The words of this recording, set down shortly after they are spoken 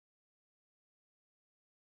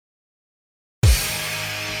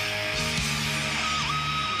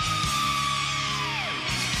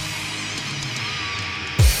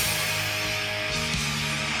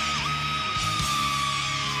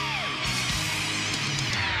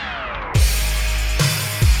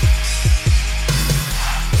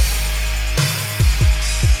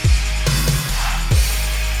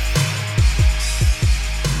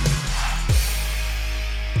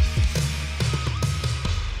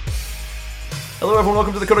Hello, everyone.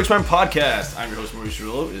 Welcome to the Codex Prime Podcast. I'm your host, Maurice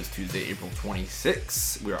Cirillo. It is Tuesday, April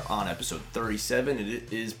 26th. We are on episode 37, and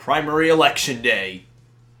it is primary election day.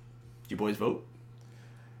 Do you boys vote?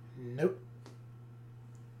 Nope.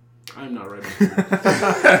 I'm not ready.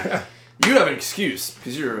 You have an excuse,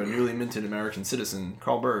 because you're a newly minted American citizen.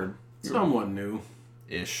 Carl Bird. Somewhat new.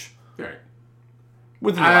 Ish. Right.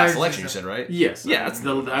 Within the last election, you said, right? Yes. Yeah.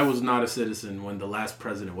 I was not a citizen when the last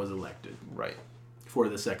president was elected. Right. For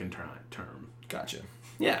the second term. Gotcha.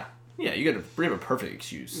 Yeah. Yeah, you have a perfect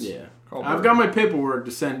excuse. Yeah. Carl I've Bird. got my paperwork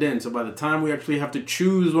to send in, so by the time we actually have to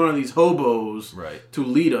choose one of these hobos to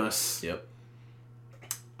lead us, Yep.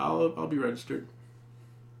 I'll be registered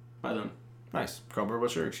by then. Nice. Carl Bird,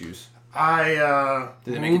 what's your excuse? I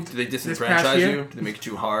Did they this past disenfranchise year. you? Did they make it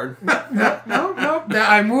too hard? No.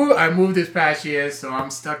 I moved this past year, so I'm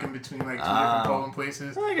stuck in between like two different polling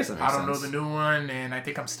places. I guess that makes I don't sense. know the new one, and I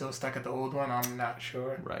think I'm still stuck at the old one. I'm not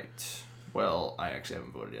sure. Right. Well, I actually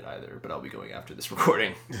haven't voted yet either, but I'll be going after this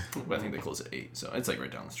recording. I think they close at 8, so it's like right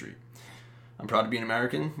down the street. I'm proud to be an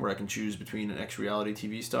American, where I can choose between an ex-reality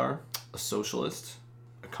TV star, a socialist,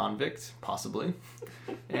 a convict, possibly,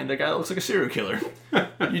 and a guy that looks like a serial killer.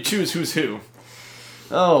 You choose who's who.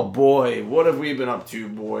 Oh boy, what have we been up to,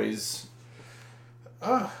 boys?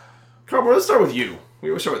 Carl, let's start with you. We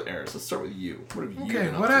always start with Eris. Let's start with you. What have you been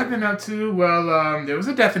up to? What I've been up to? Well, there was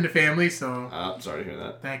a death in the family, so Sorry to hear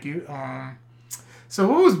that. thank you. So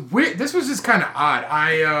what was weird? This was just kind of odd.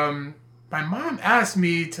 My mom asked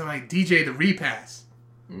me to like DJ the repass.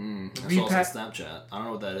 I saw this on Snapchat. I don't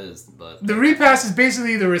know what that is, but... The repass is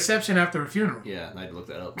basically the reception after a funeral. Yeah, I had to look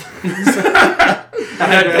that up. I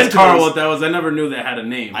had to ask Carl what that was. I never knew that had a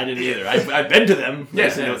name. I didn't either. I've been to them. Yeah,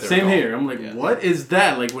 same here. I'm like, what is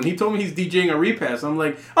that? Like, when he told me he's DJing a repass, I'm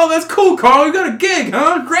like, oh, that's cool, Carl. You got a gig,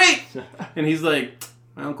 huh? Great. And he's like,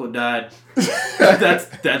 my uncle died.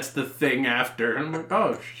 That's the thing after. And I'm like,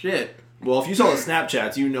 oh, shit. Well, if you saw the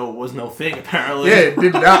Snapchats, you know it was no thing, apparently. Yeah, it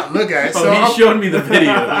did not look at it. So he showed me the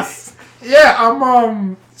videos. Yeah,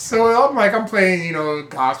 I'm playing,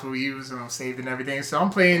 gospel views and I'm saving everything. So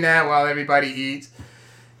I'm playing that while everybody eats.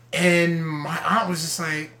 And my aunt was just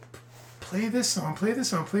like, play this song.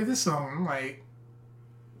 I'm like,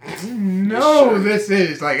 no, this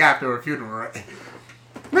is like after a funeral, right?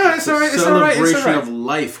 No, it's alright. Celebration of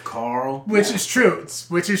life, Carl. Which is true.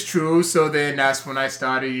 So then that's when I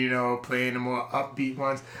started, playing the more upbeat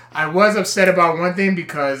ones. I was upset about one thing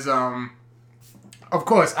because, of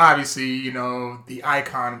course, obviously, the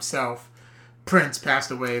icon himself, Prince,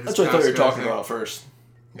 passed away. That's what I thought you were talking about first.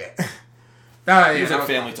 Yeah. He was like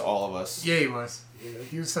family to all of us. Yeah, he was. Yeah,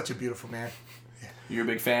 he was such a beautiful man. Yeah. You're a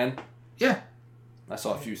big fan? Yeah. I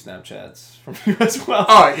saw a few Snapchats from you as well.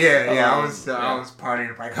 Oh, yeah. I was partying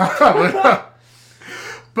at my car.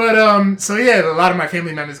 But, so yeah, a lot of my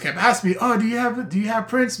family members kept asking me, oh, do you have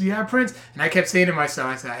Prince? And I kept saying to myself,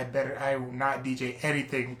 I said, I will not DJ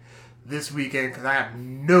anything this weekend because I have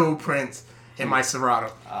no Prince in my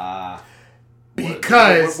Serato.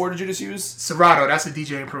 Because... What did you just use? Serato, that's a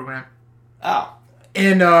DJing program. Oh.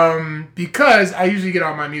 And because I usually get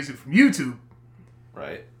all my music from YouTube.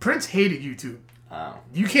 Right. Prince hated YouTube. Oh.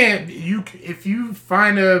 If you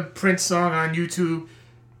find a Prince song on YouTube,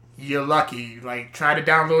 you're lucky. Like, try to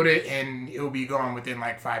download it and it'll be gone within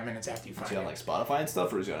like 5 minutes after you find it. Is he on like Spotify and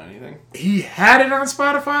stuff, or is he on anything? He had it on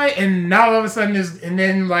Spotify, and now all of a sudden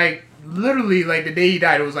literally like the day he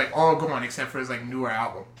died, it was like all gone except for his like newer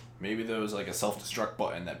album. Maybe there was like a self-destruct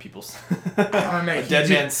button that people... know, a dead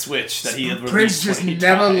man's switch that he had released. Prince just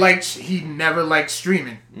never liked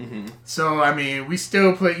streaming. Mm-hmm. So, I mean, we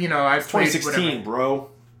still play, I've played 2016, whatever.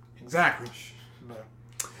 bro. Exactly.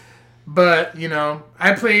 But,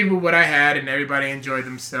 I played with what I had and everybody enjoyed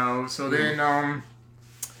themselves. So then,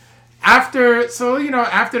 after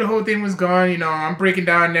the whole thing was gone, I'm breaking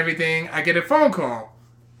down and everything, I get a phone call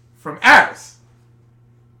from Aris.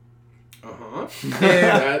 Uh-huh.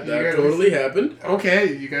 That totally happened.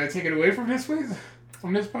 Okay, you gotta take it away from this, please?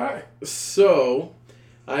 From this part? So,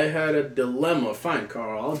 I had a dilemma. Fine,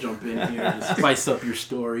 Carl, I'll jump in here to spice up your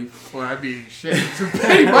story. Well, I mean, shit, it's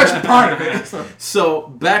pretty much part of it. So,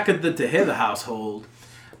 back at the Tejeda household,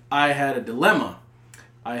 I had a dilemma.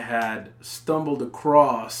 I had stumbled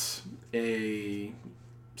across some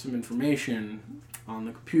information on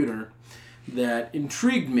the computer that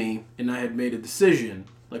intrigued me, and I had made a decision,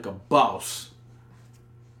 like a boss,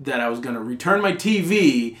 that I was going to return my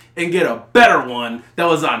TV and get a better one that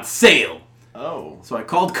was on sale. Oh. So I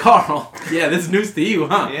called Carl. Yeah, this is news to you,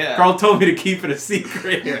 huh? Yeah. Carl told me to keep it a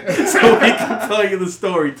secret so we can tell you the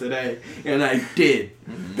story today. And I did.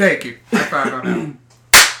 Thank you. I found out now.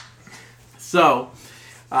 So,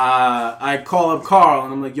 I call up Carl,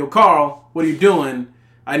 and I'm like, yo, Carl, what are you doing?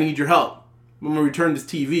 I need your help. I'm going to return this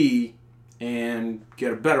TV and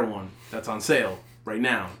get a better one that's on sale right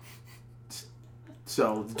now.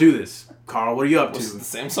 So let's do this. Carl, what are you up to? Was it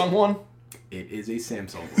the Samsung one? It is a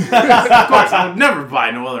Samsung. Of course, I would never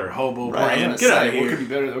buy no other hobo brand. Get out of here. What could be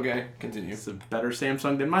better? Okay, continue. It's a better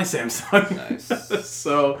Samsung than my Samsung. Nice.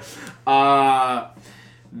 So,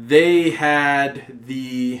 they had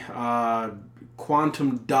the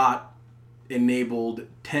quantum dot enabled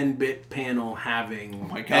 10-bit panel having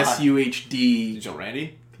my God. SUHD. Did you tell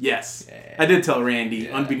Randy? Yes. Yeah. I did tell Randy,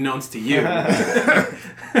 unbeknownst to you.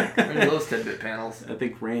 Randy loves 10-bit panels. I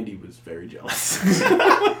think Randy was very jealous.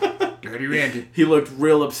 Dirty Randy. He looked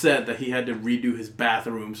real upset that he had to redo his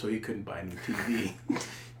bathroom so he couldn't buy a new TV.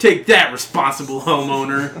 Take that, responsible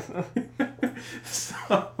homeowner.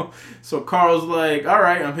 So Carl's like, all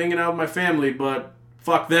right, I'm hanging out with my family, but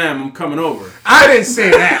fuck them, I'm coming over. I didn't say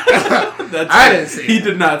that. I didn't say He that.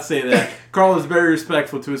 did not say that. Carl is very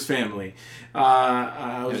respectful to his family.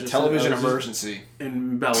 I was just, television I was just emergency.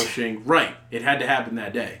 embellishing. Right. It had to happen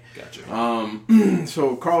that day. Gotcha.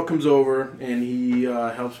 So Carl comes over and he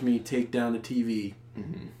helps me take down the TV.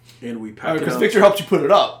 Mm-hmm. And we pack it Because up. Victor helped you put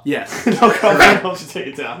it up. Yes. No, Carl helps you take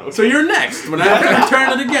it down. Okay. So you're next. When I have to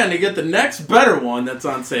return it again to get the next better one that's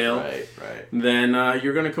on sale, Right. then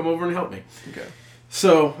you're going to come over and help me. Okay.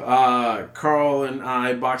 So Carl and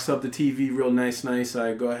I boxed up the TV real nice.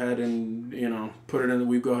 I go ahead and, put it in.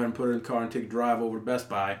 We go ahead and put it in the car and take a drive over to Best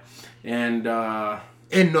Buy. And...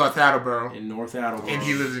 In North Attleboro. In North Attleboro. And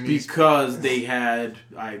he lives in East. Because they had,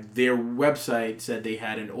 their website said they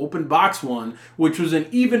had an open box one, which was an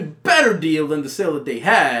even better deal than the sale that they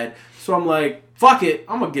had. So I'm like, fuck it,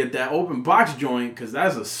 I'm going to get that open box joint because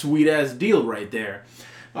that's a sweet-ass deal right there.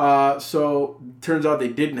 So turns out they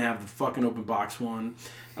didn't have the fucking open box one.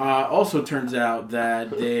 Also turns out that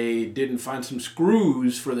they didn't find some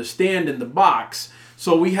screws for the stand in the box.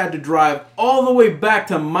 So we had to drive all the way back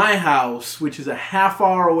to my house, which is a half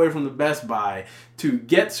hour away from the Best Buy, to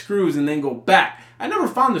get screws and then go back. I never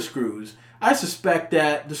found the screws. I suspect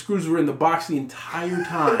that the screws were in the box the entire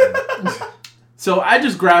time. So I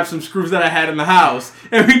just grabbed some screws that I had in the house,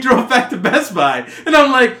 and we drove back to Best Buy. And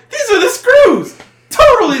I'm like, these are the screws!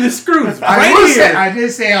 Totally the screws! I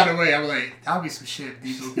did say out of the way, I'm like, that'll be some shit.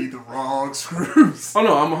 These will be the wrong screws. Oh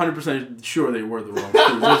no, I'm 100% sure they were the wrong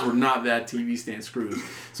screws. Those were not that TV stand screws.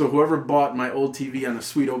 So whoever bought my old TV on a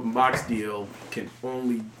sweet open box deal can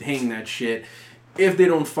only hang that shit if they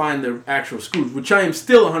don't find the actual screws, which I am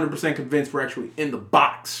still 100% convinced were actually in the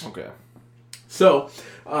box. Okay. So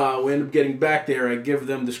we end up getting back there. I give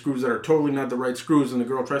them the screws that are totally not the right screws, and the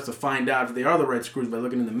girl tries to find out if they are the right screws by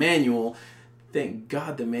looking in the manual. Thank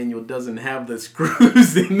God the manual doesn't have the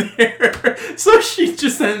screws in there. So she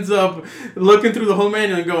just ends up looking through the whole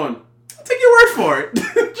manual and going, I'll take your word for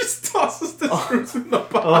it. Just tosses the screws in the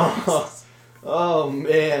box. Oh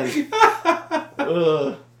man.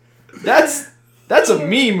 That's a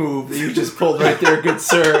me move that you just pulled right there, good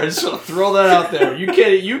sir. I just want to throw that out there.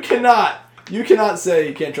 You cannot say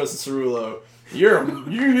you can't trust the Cerulo.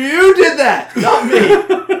 You did that, not me.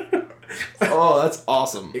 Oh, that's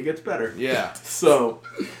awesome. It gets better. Yeah. So,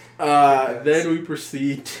 then we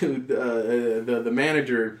proceed to the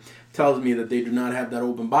manager tells me that they do not have that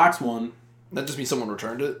open box one. That just means someone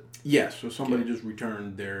returned it? Yes, so somebody just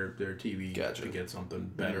returned their TV Gotcha. to get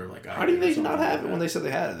something better. Like how do they not have it when they said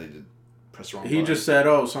they had it? They did press the wrong He button. just said,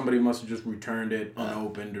 oh, somebody must have just returned it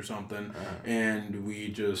unopened or something, and we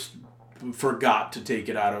just forgot to take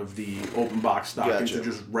it out of the open box stock into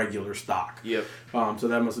just regular stock. Yep. So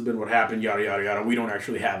that must have been what happened, yada, yada, yada. We don't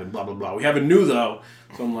actually have it, blah, blah, blah. We have it new, though.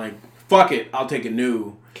 So I'm like, fuck it, I'll take it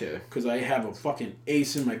new. Okay. Because I have a fucking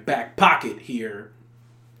ace in my back pocket here.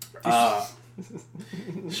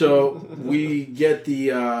 So we get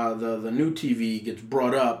the new TV gets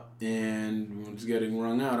brought up, and when it's getting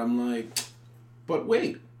rung out, I'm like, but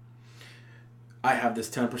wait. I have this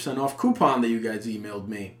 10% off coupon that you guys emailed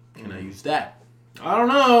me. Can I use that? I don't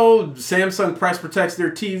know. Samsung price protects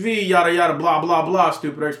their TV, yada, yada, blah, blah, blah.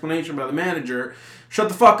 Stupid explanation by the manager. Shut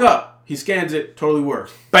the fuck up. He scans it. Totally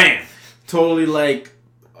works. Bam. Totally like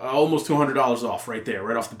almost $200 off right there.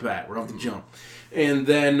 Right off the bat. Right off the jump. And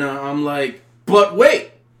then I'm like, but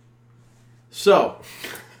wait. So,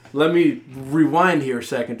 let me rewind here a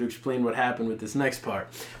second to explain what happened with this next part.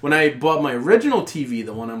 When I bought my original TV,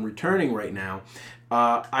 the one I'm returning right now,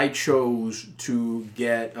 I chose to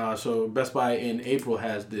get, so Best Buy in April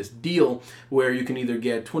has this deal where you can either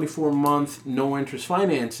get 24-month no-interest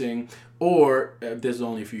financing, or, this is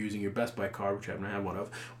only if you're using your Best Buy card, which I haven't had one of,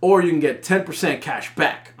 or you can get 10% cash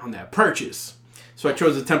back on that purchase. So I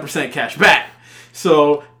chose the 10% cash back.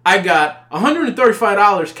 So I got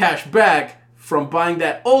 $135 cash back from buying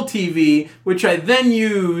that old TV, which I then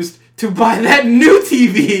used to buy that new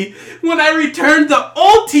TV when I returned the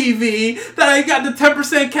old TV that I got the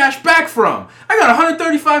 10% cash back from. I got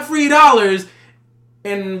 $135 free dollars,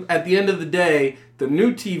 and at the end of the day, the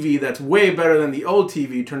new TV that's way better than the old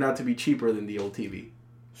TV turned out to be cheaper than the old TV.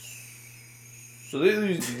 So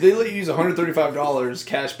they let you use $135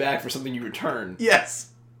 cash back for something you returned. Yes.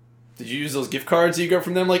 Did you use those gift cards you got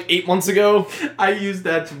from them like 8 months ago? I used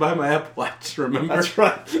that to buy my Apple Watch, remember? That's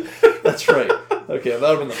right. That's right. Okay, that would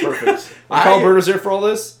have been the perfect. Carl Bird was there for all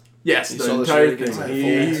this? Yes, he the entire thing.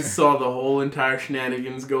 He saw the whole entire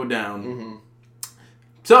shenanigans go down. Mm-hmm.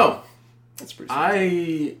 So, that's pretty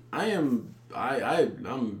simple.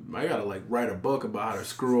 I gotta like write a book about how to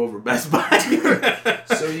screw over Best Buy.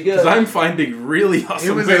 So you got. Because I'm finding really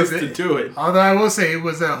awesome ways to do it. Although I will say it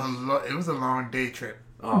was a long day trip.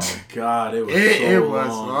 Oh God, it was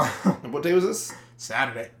long. And what day was this?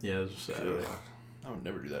 Saturday. Yeah, it was Saturday. I would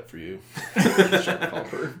never do that for you.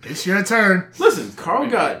 It's your turn. Listen,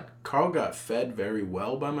 Carl got fed very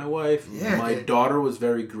well by my wife. Yeah, my daughter was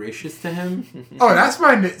very gracious to him. Oh, that's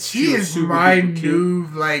she is my new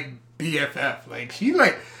like BFF. Like she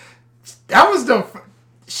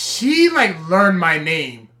learned my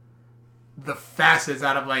name the fastest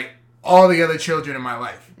out of like all the other children in my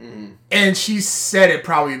life. Mm-hmm. And she said it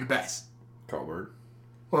probably the best. Carl Bird.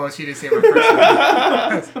 Well, she didn't say my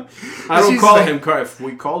first name. I don't call him Carl. If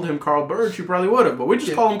we called him Carl Bird, she probably would have. But we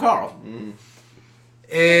just call him Carl. Mm-hmm.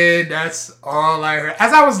 And that's all I heard.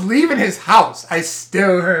 As I was leaving his house, I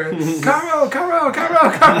still heard, Carl.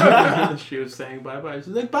 She was saying bye-bye. She's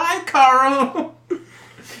like, bye, Carl.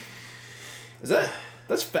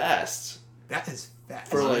 That's fast. That is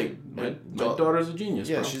fast. For like, my daughter's a genius,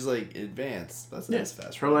 yeah, bro. she's like advanced. That's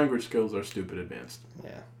fast. Her language skills are stupid advanced.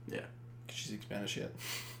 Yeah. Yeah. Can she speak Spanish yet?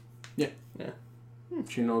 Yeah. Yeah.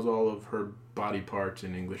 She knows all of her body parts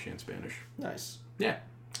in English and Spanish. Nice. Yeah.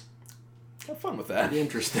 Have fun with that. Pretty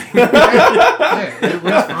interesting. Yeah, it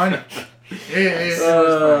was fun. It was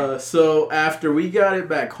fun. So after we got it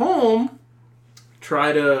back home,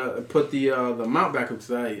 try to put the mount back up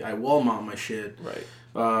because I wall mount my shit. Right.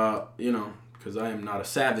 Because I am not a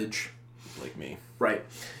savage. Like me. Right.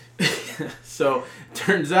 So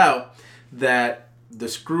turns out that the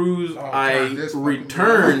screws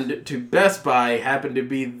returned to Best Buy happened to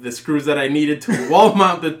be the screws that I needed to wall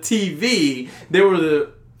mount the TV. They were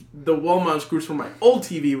the wall mount screws from my old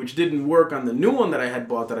TV, which didn't work on the new one that I had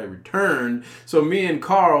bought that I returned. So me and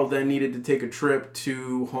Carl then needed to take a trip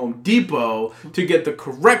to Home Depot to get the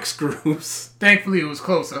correct screws. Thankfully, it was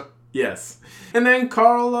closer. Yes. And then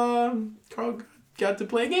Carl got to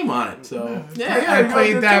play a game on it. So I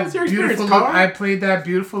played that beautiful. I played that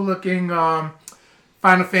beautiful looking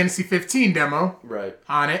Final Fantasy 15 demo. Right.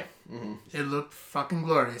 On it. Mm-hmm. It looked fucking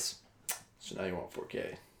glorious. So now you want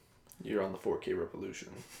 4K. You're on the 4K revolution.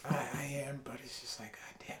 I am, but it's just like,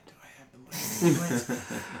 God damn, do I have the money to do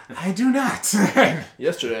it? I do not.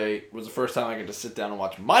 Yesterday was the first time I got to sit down and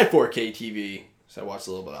watch my 4K TV. So I watched a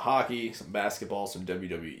little bit of hockey, some basketball, some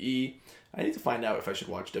WWE. I need to find out if I should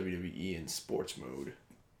watch WWE in sports mode.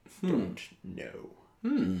 Don't know.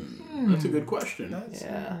 That's a good question.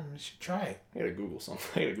 You should try it. I gotta Google something.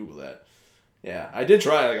 I gotta Google that. Yeah, I did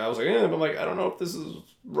try. Like I was like, but I'm like, I don't know if this is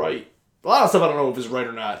right. A lot of stuff I don't know if it's right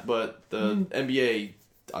or not. But the NBA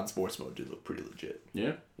on sports mode did look pretty legit.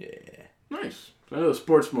 Yeah. Yeah. Nice. I know the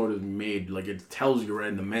sports mode is made like it tells you right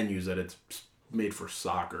in the menus that it's made for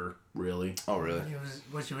soccer. Really? Oh, really?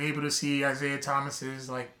 Was you able to see Isaiah Thomas's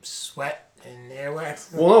like sweat and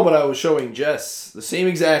airwax? Well, no, but I was showing Jess the same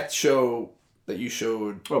exact show that you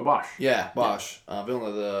showed. Oh, Bosch. Yeah, Bosch.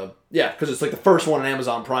 Because it's like the first one on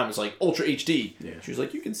Amazon Prime. It's like Ultra HD. Yeah. She was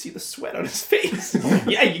like, you can see the sweat on his face.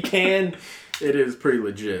 Yeah, you can. It is pretty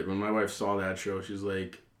legit. When my wife saw that show, she's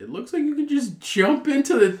like, it looks like you can just jump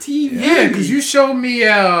into the TV. Yeah, because you showed me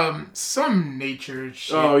some nature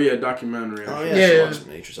shit. Oh, yeah, documentary. Oh, yeah. Some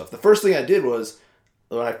nature stuff. The first thing I did was,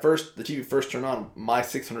 when the TV first turned on, my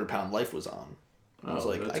 600-pound life was on. I was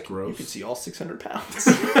like, gross. You could see all 600 pounds.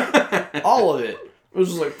 All of it. It was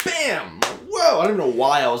just like, bam! Like, whoa! I don't even know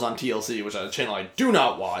why I was on TLC, which is a channel I do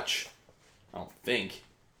not watch. I don't think.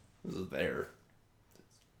 This is there.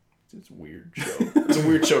 It's a weird show. It's a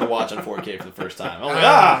weird show to watch on 4K for the first time. I'm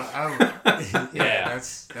like, yeah,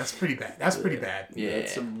 that's pretty bad. That's pretty bad. Yeah,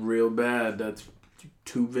 it's real bad. That's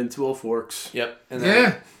 2 Vince Wilforks. Yep. And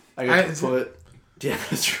then I got to put... Yeah,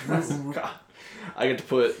 that's true. God. I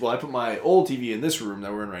put my old TV in this room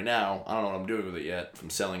that we're in right now. I don't know what I'm doing with it yet, if I'm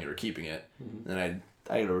selling it or keeping it. Mm-hmm. And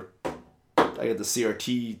I got the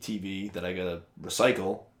CRT TV that I got to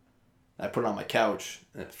recycle. I put it on my couch,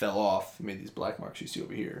 and it fell off. It made these black marks you see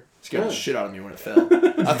over here. It scared the shit out of me when it fell.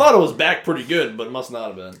 I thought it was back pretty good, but it must not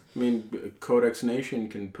have been. I mean, Codex Nation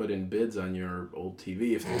can put in bids on your old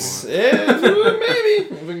TV if they want. Yeah,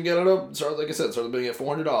 maybe. If we can get it up, like I said, start the bidding at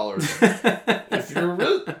 $400. If you're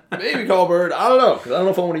really, maybe Callbird. I don't know, because I don't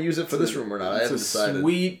know if I want to use it for this room or not. I haven't decided.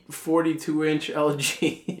 Sweet 42-inch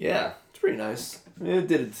LG. Yeah, it's pretty nice. It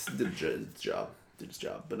did its job. Did its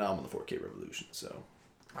job. But now I'm on the 4K revolution, so.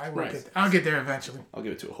 I'll get there eventually. I'll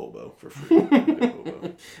give it to a hobo for free.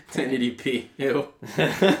 1080p. Ew.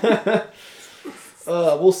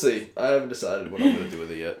 We'll see. I haven't decided what I'm gonna do with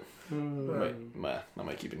it yet. I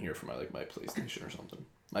might keep it here for my PlayStation or something.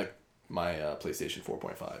 My PlayStation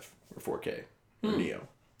 4.5 or 4K or Neo.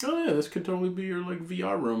 Oh yeah, this could totally be your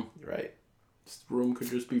VR room. Right. This room could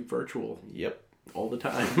just be virtual. Yep. All the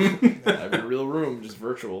time. I have a real room, just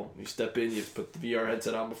virtual. You step in, you have to put the VR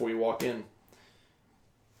headset on before you walk in.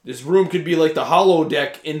 This room could be like the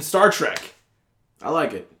holodeck in Star Trek. I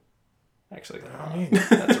like it. Actually,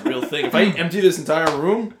 that's a real thing. If I empty this entire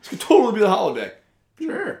room, this could totally be the holodeck.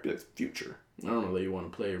 Sure. It'd be like the future. I don't know that you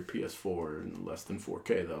want to play your PS4 in less than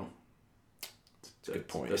 4K, though. That's a good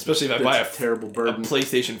point. Especially if I buy a terrible burden. A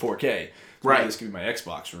PlayStation 4K. So right. This could be my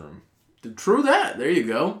Xbox room. True that. There you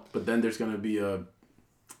go. But then there's going to be a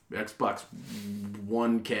Xbox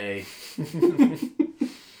 1K.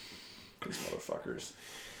 These motherfuckers.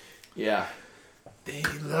 Yeah. They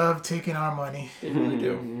love taking our money. They really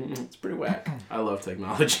do. It's pretty whack. I love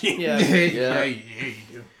technology. Yeah. Yeah, you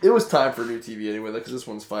do. It was time for a new TV anyway, because this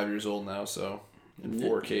one's 5 years old now, so... And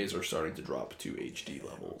 4Ks are starting to drop to HD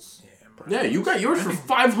levels. Yeah, you got yours for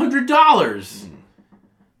 $500. I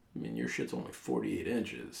mean, your shit's only 48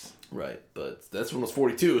 inches. Right, but that's one was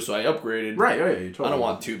 42, so I upgraded. Right, oh yeah, you totally. I don't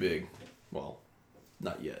want too big. Well,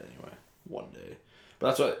 not yet anyway. One day. But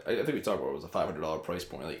that's what I think we talked about. It was a $500 price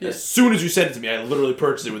point. Like as soon as you sent it to me, I literally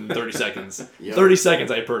purchased it within 30 seconds. Yep. 30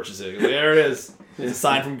 seconds, I purchased it. Like, there it is. It's a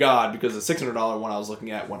sign from God, because the $600 one I was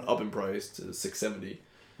looking at went up in price to $670.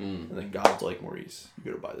 And then God's like, Maurice,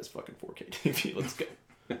 you gotta buy this fucking 4K TV. Let's go.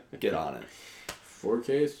 Get on it. 4K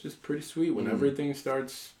is just pretty sweet. When everything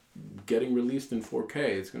starts getting released in 4K,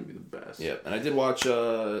 it's gonna be the best. Yep, and I did watch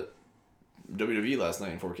WWE last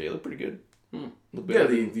night in 4K. It looked pretty good. Yeah,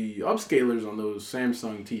 the upscalers on those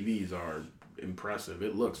Samsung TVs are impressive.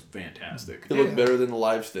 It looks fantastic. It looked better than the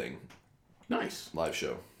live thing. Nice. Live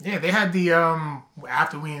show. Yeah, they had the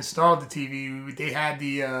after we installed the TV, they had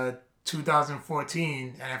the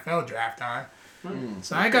 2014 NFL draft on.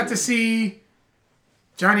 So I got to see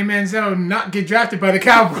Johnny Manziel not get drafted by the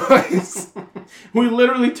Cowboys. We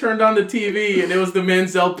literally turned on the TV and it was the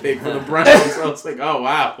Manziel pick for the Browns. I was like, oh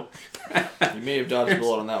wow. You may have dodged a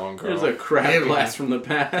bullet on that one, Carl. There's a crap blast from the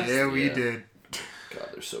past. Yeah, we did. God,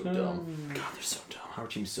 they're so dumb. God, they're so dumb. Our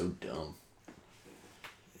team's so dumb.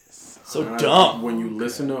 So dumb. When you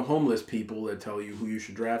listen to homeless people that tell you who you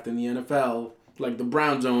should draft in the NFL, like the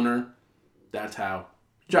Browns owner, that's how.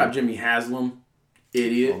 Good job, Jimmy Haslam.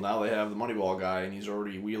 Idiot. Well, now they have the Moneyball guy, and he's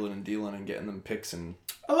already wheeling and dealing and getting them picks. And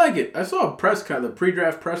I like it. I saw the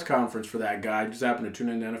pre-draft press conference for that guy. Just happened to tune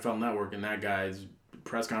in to NFL Network, and that guy's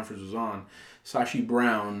press conference was on. Sashi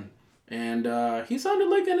Brown. And he sounded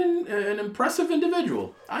like an impressive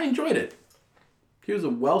individual. I enjoyed it. He was a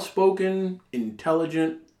well-spoken,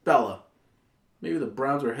 intelligent fella. Maybe the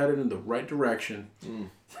Browns are headed in the right direction.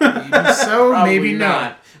 Maybe so, maybe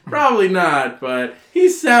not. Probably not, but he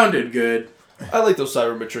sounded good. I like those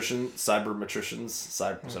cybermetricians.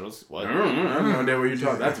 What? I have no idea what you're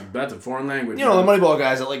talking about. That's a foreign language. You know, the Moneyball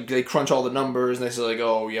guys that they crunch all the numbers and they say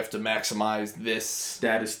oh, you have to maximize this.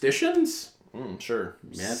 Statisticians? Sure.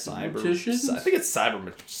 Mathematicians? I think it's I don't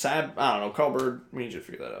know. Callbird, we need you to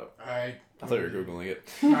figure that out. I thought you were Googling it.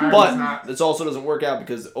 But this also doesn't work out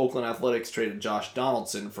because Oakland Athletics traded Josh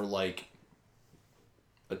Donaldson for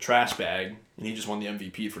a trash bag, and he just won the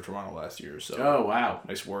MVP for Toronto last year. So oh, wow.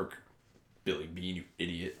 Nice work. Billy Bean, you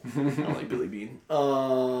idiot. I don't like Billy Bean.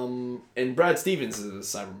 And Brad Stevens is a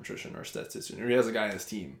cybermetrician or statistician. Or he has a guy on his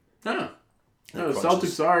team. Oh. No, the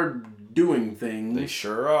Celtics are doing things. They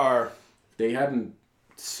sure are. They hadn't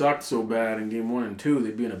sucked so bad in game 1 and 2,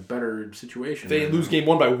 they'd be in a better situation. They lose game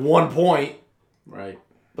 1 by 1 point. Right.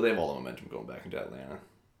 But they have all the momentum going back into Atlanta.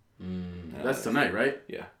 That's tonight, right?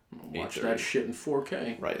 Yeah. Watch that shit in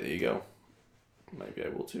 4K. Right, there you go. Maybe I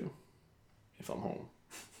will too. If I'm home.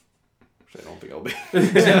 Which I don't think I'll be.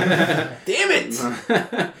 Damn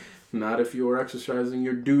it! Not if you are exercising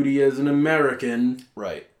your duty as an American.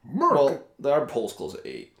 Right. Well, our polls close at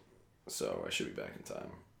 8. So I should be back in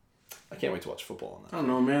time. I can't wait to watch football on that. I don't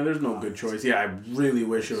know, man. There's no good choice. Yeah, I really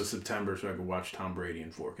wish it was September so I could watch Tom Brady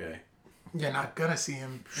in 4K. You're not gonna see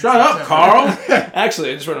him. Shut up, Carl.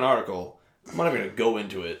 Actually, I just read an article. I'm not even going to go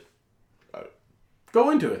into it. Go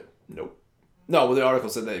into it. Nope. No, well, the article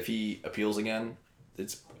said that if he appeals again,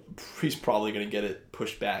 he's probably going to get it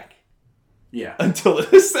pushed back. Yeah. Until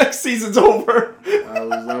this next season's over. I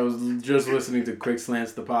was just listening to Quick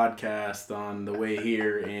Slants, the podcast, on the way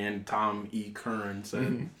here, and Tom E. Kern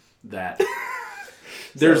said that.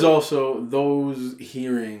 There's also those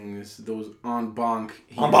hearings, those en banc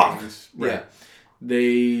hearings. En banc. Right. Yeah.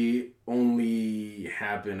 They only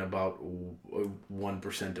happen about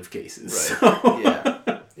 1% of cases. Right.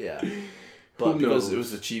 So. Yeah. But because it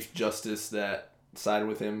was the Chief Justice that sided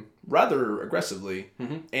with him rather aggressively,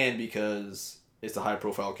 and because it's a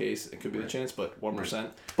high-profile case, it could be the chance, but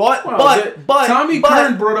 1%. But Tommy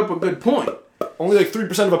Kern brought up a good point. Only like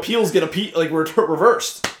 3% of appeals get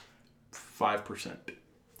reversed. 5%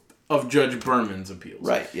 of Judge Berman's appeals.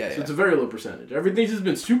 Right, yeah. So it's a very low percentage. Everything's just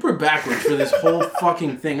been super backwards for this whole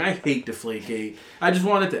fucking thing. I hate Deflategate. I just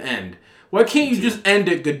want it to end. Why can't you just end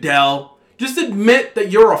it, Goodell? Just admit that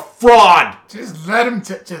you're a fraud. Just let him.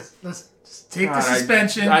 Just take the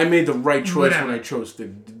suspension. I made the right choice when I chose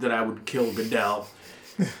that I would kill Goodell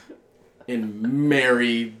and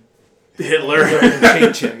marry Hitler.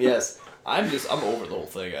 Change him. Yes. I'm over the whole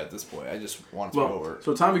thing at this point. I just want it to be over.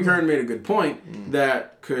 So Tommy Kern made a good point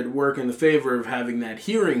that could work in the favor of having that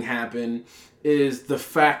hearing happen is the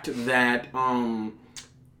fact that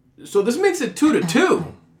so this makes it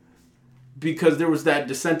 2-2 because there was that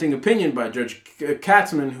dissenting opinion by Judge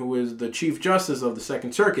Katzman, who is the Chief Justice of the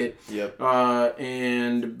Second Circuit. Yep.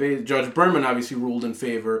 And Judge Berman obviously ruled in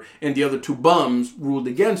favor, and the other two bums ruled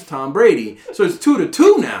against Tom Brady. So it's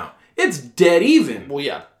 2-2 now. It's dead even. Well,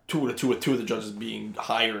 yeah. 2-2 with two of the judges being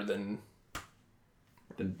higher than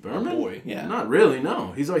Berman? Boy, yeah. Not really,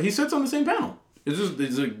 no. He sits on the same panel.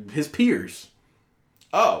 It's his peers.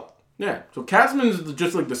 Oh. Yeah. So Katzman's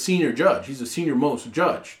just like the senior judge. He's the senior most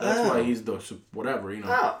judge. That's why he's the whatever, you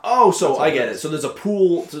know. Oh, so I get it. So there's a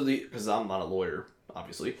pool because I'm not a lawyer,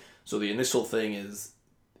 obviously. So the initial thing is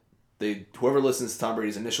whoever listens to Tom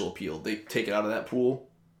Brady's initial appeal, they take it out of that pool.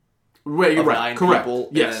 Right, you're right. Correct. People,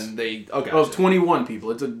 yes. And they okay. Oh, 21 people.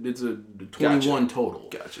 It's a 21 total.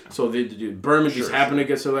 Gotcha. So Berman just happened to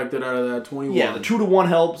get selected out of that 21. Yeah, the 2-1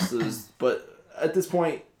 helps, but at this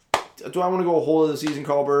point, do I want to go a whole other season,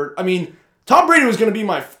 Carl Bird? I mean, Tom Brady was going to be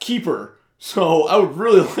my keeper, so I would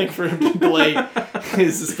really like for him to delay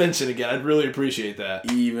his suspension again. I'd really appreciate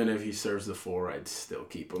that. Even if he serves the 4, I'd still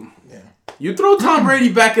keep him. Yeah. You throw Tom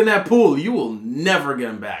Brady back in that pool, you will never get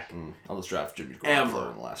him back. I'll just draft Jimmy Garoppolo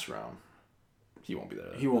in the last round. He won't be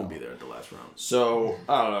there. He won't be there at the last round. So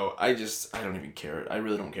I don't know. I don't even care. I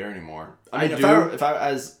really don't care anymore. I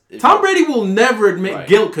mean, Tom Brady will never admit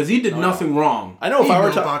guilt because he did nothing wrong. I know if I were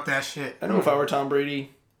about that shit. I know if I were Tom Brady.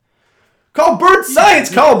 Carl Bird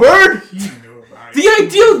science, Carl Bird. The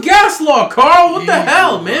ideal gas law, Carl. What the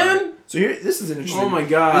hell, man? So this is an interesting. Oh my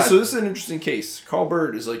god. So this is an interesting case. Carl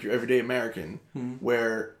Bird is like your everyday American,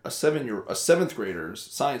 where a seventh grader's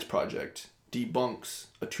science project debunks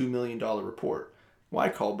a $2 million report. Why,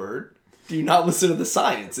 Carl Bird? Do you not listen to the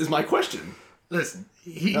science? Is my question. Listen,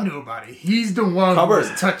 he knew about it. He's the one who was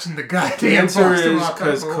touching the goddamn. The answer is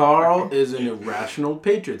because Carl is an irrational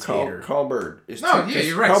Patriots hater. Carl Bird is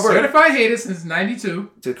you're right. Certified hater since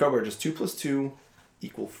 '92. To Carl Bird, just 2 + 2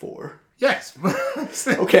 = 4. Yes.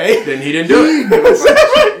 Okay. Then he didn't do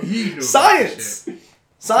it. He knew Science.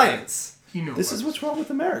 Science. He knew. This is what's wrong with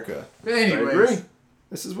America. Anyways,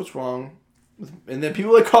 this is what's wrong. And then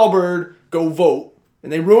people like Carl Bird go vote,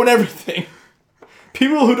 and they ruin everything.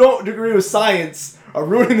 People who don't agree with science are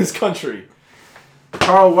ruining this country.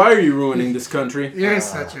 Carl, why are you ruining this country? You're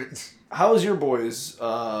such a... How is your boys'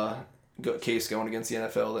 case going against the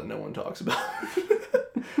NFL that no one talks about?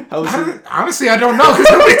 Honestly, I don't know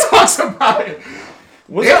because nobody talks about it.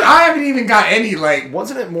 I haven't even got any,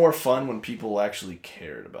 Wasn't it more fun when people actually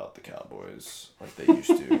cared about the Cowboys like they used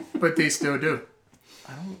to? But they still do.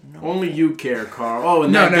 I don't know. Only you care, Carl. Oh,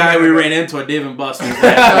 and that guy we ran into at Dave & Buster's.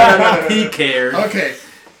 He cared. Okay.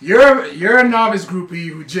 You're a novice groupie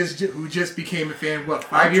who just became a fan,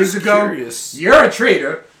 5 years ago? Curious. You're a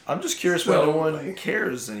traitor. I'm just curious why no one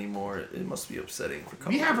cares anymore. It must be upsetting for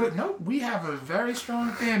we have a very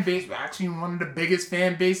strong fan base. We're actually one of the biggest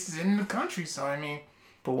fan bases in the country, so I mean...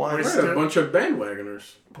 But why? We're a bunch of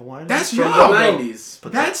bandwagoners. But why? That's from y'all. The 90s.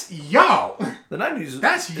 But that's y'all. The 90s.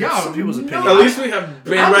 That's y'all. Some people's opinion. At least we have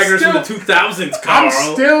bandwagoners from the 2000s, Carl.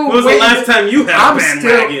 I'm still. When was the last time you had a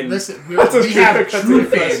bandwagon? Listen, we have true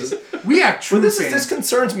fans. We have true fans. This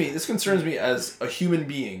concerns me. This concerns me as a human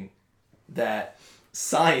being that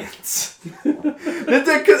Science. Not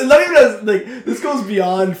even as, like, this goes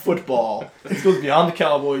beyond football. This goes beyond the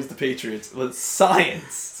Cowboys, the Patriots. But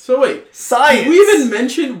science. So wait, science. Did we even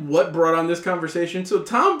mention what brought on this conversation? So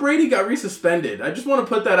Tom Brady got resuspended. I just want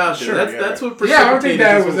to put that out there. Sure, That's what precipitated I don't think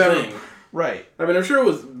that was this whole ever thing. Right. I mean, I'm sure it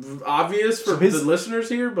was obvious for the listeners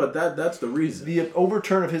here, but that's the reason. The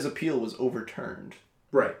overturn of his appeal was overturned.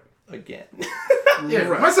 Right. Again. Yeah,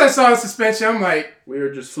 right. once I saw the suspension, I'm like... We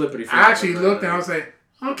were just flippity. I actually looked and I was like,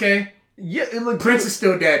 okay. Yeah, it looked Prince is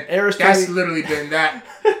still dead. That's literally been that.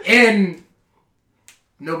 And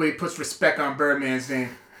nobody puts respect on Birdman's name.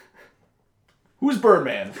 Who's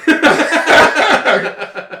Birdman?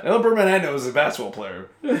 The only Birdman I know is a basketball player.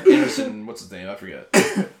 Anderson, what's his name? I forget.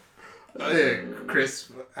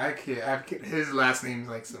 Chris, I can't. His last name's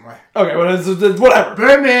like somewhere. Okay, well, it's whatever.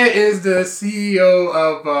 Birdman is the CEO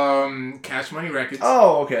of Cash Money Records.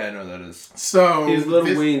 Oh, okay, I know who that is. So he's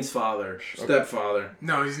Lil Wayne's father, stepfather.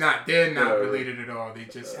 No, he's not. They're not related at all. They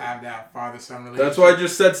just have that father-son relationship. That's why I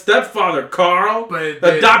just said stepfather, Carl. But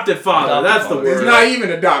adopted father. That's the word. It's not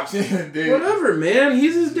even adoption. Whatever, man.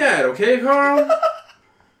 He's his dad. Okay, Carl.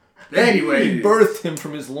 Anyway, he birthed him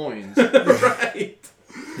from his loins. Right.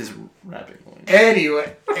 His rapping loins.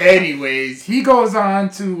 Anyways, he goes on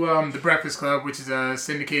to The Breakfast Club, which is a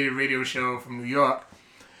syndicated radio show from New York.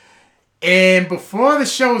 And before the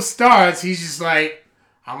show starts, he's just like,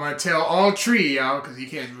 I'm going to tell all three of y'all, because he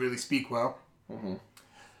can't really speak well,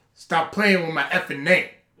 stop playing with my effing name.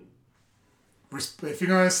 If you're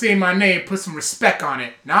going to say my name, put some respect on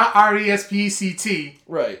it. Not R-E-S-P-E-C-T.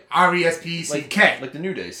 Right. R-E-S-P-E-C-K. Like the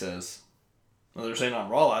New Day says. Well, they were saying on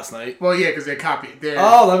Raw last night. Well, yeah, because they copied.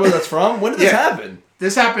 Oh, that's where that's from? When did this happen?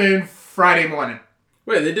 This happened Friday morning.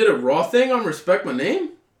 Wait, they did a Raw thing on Respect My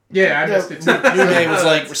Name? Yeah, I missed it too. New Day was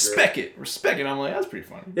like, respect it. Respect it. I'm like, that's pretty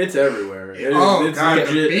funny. It's everywhere. It's God,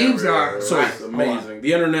 legit the memes everywhere. are So it's amazing.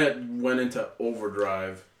 The internet went into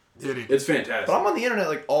overdrive. It's fantastic. But I'm on the internet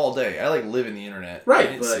like all day. I like live in the internet.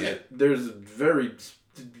 Right, but there's very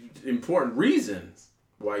important reasons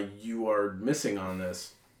why you are missing on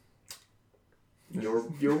this. You're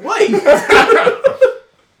white.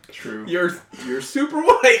 True. You're super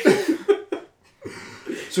white.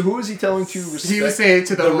 So who was he telling to respect? He was saying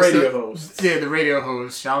to the radio host. Yeah, the radio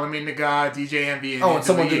host. Charlamagne the God, DJ Envy. And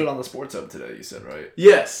someone did it on the Sports Hub today, you said, right?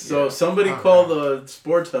 Yes. So somebody called the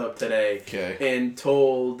Sports Hub today and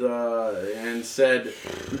told and said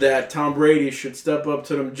that Tom Brady should step up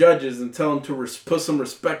to them judges and tell them to put some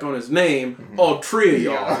respect on his name, all three of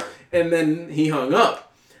y'all. Yeah. And then he hung up.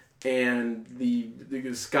 And the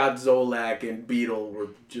Scott Zolak and Beetle were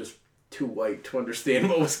just too white to understand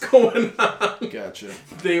what was going on. Gotcha.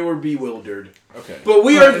 They were bewildered. Okay. But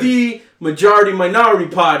we are the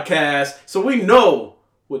majority-minority podcast, so we know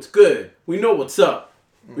what's good. We know what's up.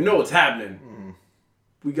 We know what's happening.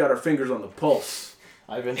 We got our fingers on the pulse.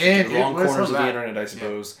 I've been in the long corners of the internet, I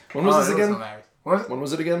suppose. Yeah. When was this again? When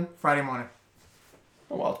was it again? Friday morning.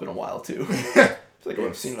 Oh, well, it's been a while, too. I feel like I would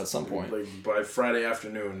have seen it at some point. Like by Friday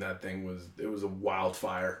afternoon, that thing was a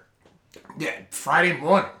wildfire. Yeah, Friday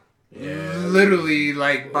morning. Yeah. Literally,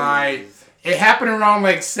 like it happened around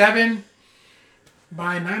like 7.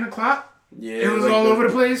 By 9 o'clock. Yeah, it was like all over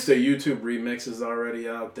the place. The YouTube remix is already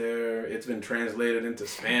out there. It's been translated into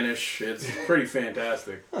Spanish. It's pretty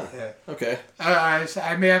fantastic. Huh. Yeah. Okay. I'll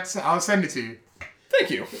send it to you.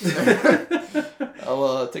 Thank you.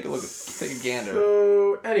 I'll take a look. Take a gander.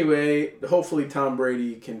 So anyway, hopefully Tom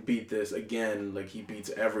Brady can beat this again, like he beats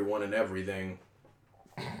everyone and everything.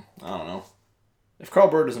 I don't know. If Carl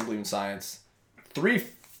Bird doesn't believe in science,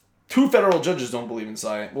 2 federal judges don't believe in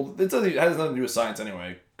science. Well, it has nothing to do with science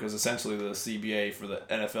anyway, because essentially the CBA for the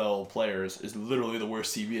NFL players is literally the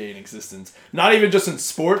worst CBA in existence. Not even just in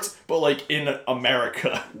sports, but like in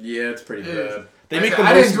America. Yeah, it's pretty bad. I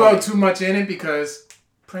didn't dwell too much in it because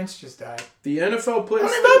Prince just died. The NFL players.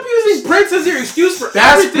 Stop using Prince as your excuse for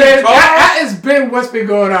everything. That has been what's been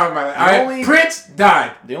going on, my life. Prince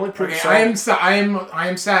died. The only Prince song I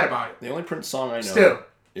am sad about it. The only Prince song I know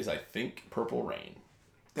is I think Purple Rain.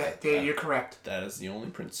 You're correct. That is the only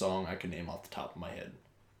Prince song I can name off the top of my head.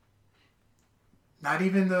 Not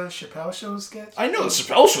even the Chappelle Show sketch? I know the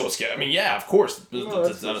Chappelle Show sketch. I mean, yeah, of course.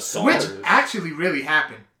 That's not a song. Which actually really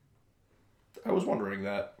happened. I was wondering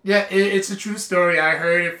that. Yeah, it's a true story. I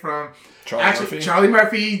heard it from Murphy. Charlie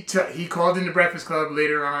Murphy. He called in the Breakfast Club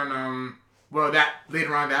later on.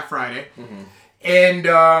 Later on that Friday,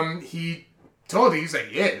 and he told me, he's like,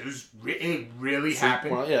 yeah, it really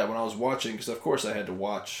happened. When I was watching, because of course I had to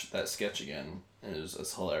watch that sketch again, and it was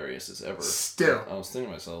as hilarious as ever. Still, I was thinking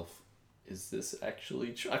to myself, is this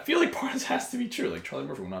actually true? I feel like part of this has to be true. Like, Charlie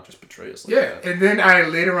Murphy will not just betray us like Yeah, that. and then I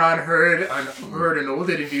later on heard an old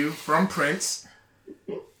interview from Prince,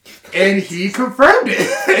 and he confirmed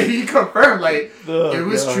it. He confirmed, like, it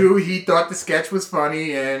was true. He thought the sketch was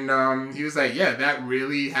funny, and he was like, yeah, that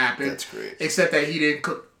really happened. That's great. Except that he didn't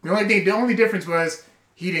cook. The only difference was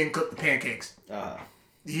he didn't cook the pancakes.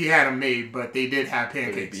 He had them made, but they did have They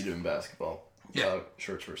pancakes. beat him in basketball. Yeah.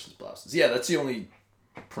 Shirts versus blouses. Yeah, that's the only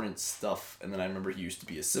Prince stuff. And then I remember he used to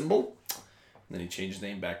be a symbol. And then he changed his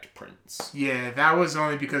name back to Prince. Yeah, that was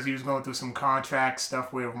only because he was going through some contract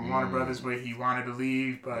stuff with Warner Brothers where he wanted to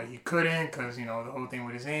leave, but he couldn't because, the whole thing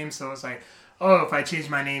with his name. So it's like, oh, if I change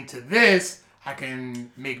my name to this, I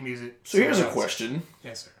can make music. So here's a question.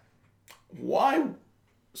 Yes, sir. Why?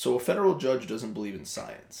 So a federal judge doesn't believe in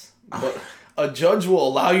science. But a judge will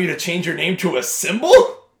allow you to change your name to a symbol?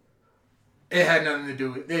 It had nothing to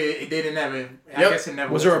do with they didn't have it. I guess it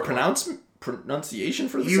never was there a pronunciation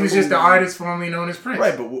for the He symbol? was just the artist formerly known as Prince.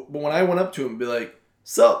 Right, but when I went up to him and be like,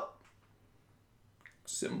 sup?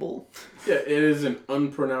 Symbol? Yeah, it is an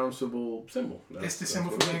unpronounceable symbol. It's the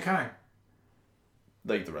symbol for mankind.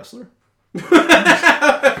 Like the wrestler?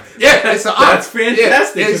 Yeah, it's an Ankh. That's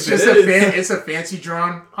fantastic. Yeah, it's just it's a fancy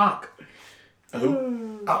drawn Ankh.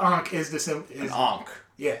 Who? Ankh is the symbol. An Ankh.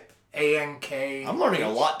 Yeah. A-N-K. I'm learning a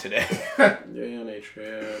lot today. Yeah, I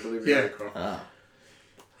believe you're right, Carl.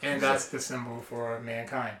 And that's the symbol for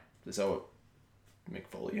mankind. Is that what Mick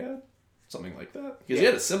Foley had? Something like that? Because he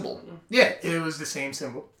had a symbol. Yeah, it was the same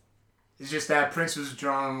symbol. It's just that Prince's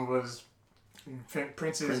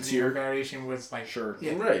Prince's variation was like... Sure.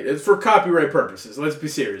 Yeah. Right, it's for copyright purposes. Let's be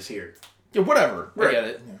serious here. Yeah, whatever. Right. I get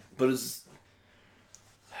it. Yeah. But it's...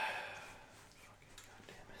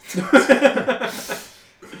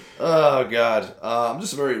 Oh, God. I'm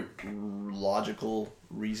just a very logical,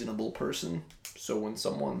 reasonable person. So when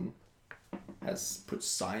someone puts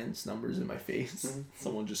science numbers in my face,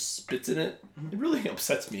 someone just spits in it, it really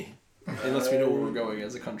upsets me. It lets me know where we're going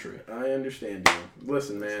as a country. I understand you.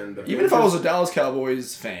 Listen, man. Even if I was a Dallas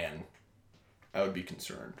Cowboys fan, I would be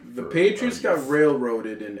concerned. The Patriots got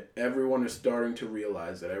railroaded, and everyone is starting to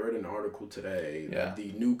realize that. I read an article today that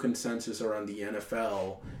the new consensus around the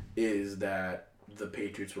NFL is that the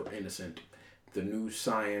Patriots were innocent. The new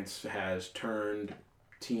science has turned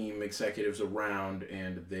team executives around,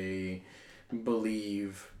 and they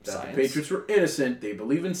believe that the Patriots were innocent. They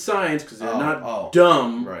believe in science because they're not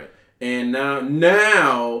dumb. Right. And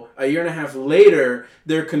now, a year and a half later,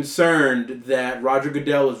 they're concerned that Roger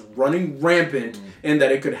Goodell is running rampant and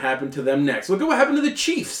that it could happen to them next. Look at what happened to the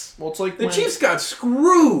Chiefs. Well, it's like the Chiefs got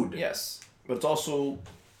screwed. Yes, but it's also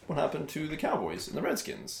what happened to the Cowboys and the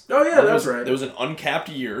Redskins. Oh, yeah, that's right. There was an uncapped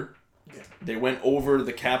year. They went over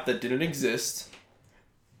the cap that didn't exist,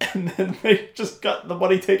 and then they just got the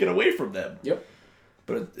money taken away from them. Yep.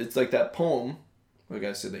 But it's like that poem. Like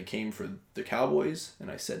I said, they came for the Cowboys, and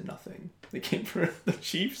I said nothing. They came for the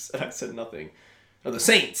Chiefs, and I said nothing. Or the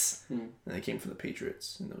Saints, and they came for the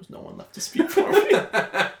Patriots, and there was no one left to speak for me.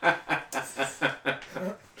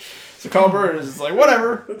 So Carl Byrne is like,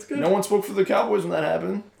 whatever. That's good. No one spoke for the Cowboys when that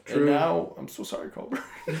happened. True. And now, I'm so sorry, Carl Byrne.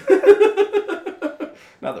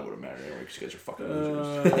 Not that would have mattered anyway, because you guys are fucking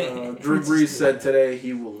losers. Drew Brees said today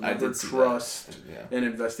he will never trust Yeah. an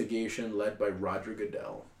investigation led by Roger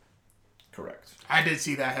Goodell. Correct. I did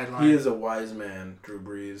see that headline. He is a wise man, Drew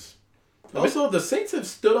Brees. Also, the Saints have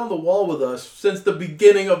stood on the wall with us since the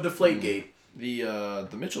beginning of Deflategate. The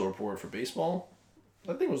Mitchell report for baseball,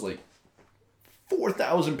 I think it was like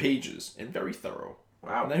 4,000 pages and very thorough.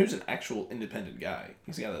 Wow. And then who's an actual independent guy?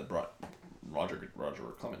 He's the guy that brought Roger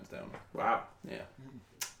Clemens down. Wow. Yeah.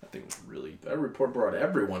 That thing was really... That report brought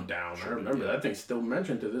everyone down. I remember that thing's still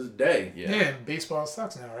mentioned to this day. Yeah, baseball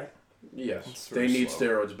sucks now, right? Yes, they need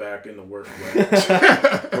steroids back in the worst way.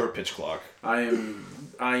 Or a pitch clock. I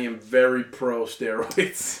am very pro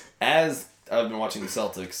steroids. As I've been watching the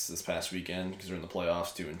Celtics this past weekend because they're in the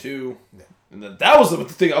playoffs 2-2, and that was the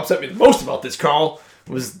thing that upset me the most about this, Carl.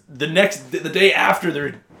 Was the day after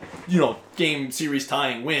their game series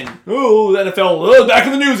tying win. Oh, the NFL! Back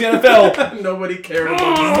in the news, the NFL. Nobody cared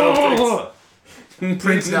about the Celtics.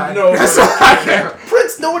 Prince died. No, that's all I care.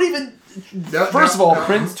 Prince. No one even. First of all,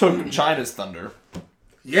 Prince took China's thunder.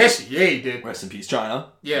 Yes, he did. Rest in peace, China.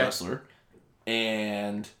 Yeah. Wrestler.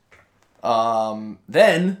 And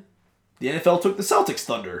then the NFL took the Celtics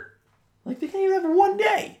thunder. Like, they can't even have one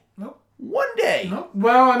day. Nope. One day. Nope.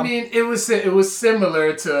 Well, I mean, it was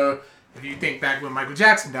similar to, if you think back when Michael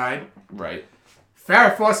Jackson died. Right.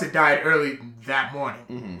 Farrah Fawcett died early that morning.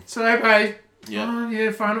 Mm-hmm. So everybody,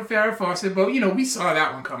 final Farrah Fawcett. But, we saw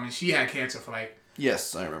that one coming. She had cancer for like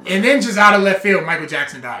Yes, I remember. And then just out of left field, Michael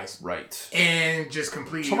Jackson dies. Right. And just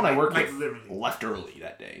completely. Someone I worked like with literally. left early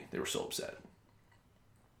that day. They were so upset.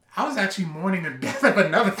 I was actually mourning the death of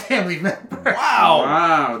another family member. Wow.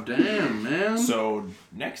 Wow, damn, man. So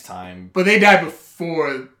next time. But they died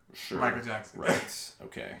before Sure. Michael Jackson. Right.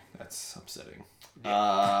 Okay. That's upsetting.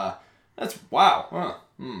 That's wow. Huh.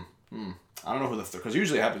 I don't know who the because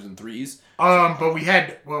usually it happens in threes. But we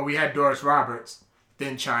had Doris Roberts,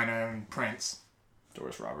 then China and Prince.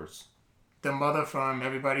 Doris Roberts. The mother from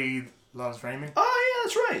Everybody Loves Raymond. Oh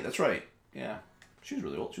yeah, that's right. Yeah. She was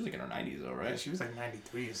really old. She was like in her 90s though, right? She was like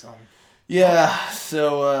 93 or something. Yeah.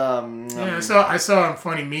 So So I saw a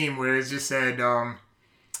funny meme where it just said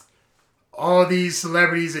all these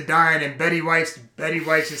celebrities are dying and Betty White's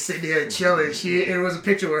just sitting there chilling. It was a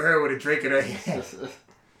picture with her with a drink in her hand.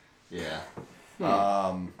 Yeah.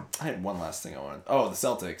 I had one last thing I wanted. Oh, the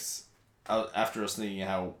Celtics. After us thinking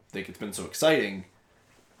how it's been so exciting,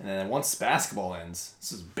 and then once basketball ends,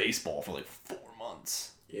 this is baseball for like 4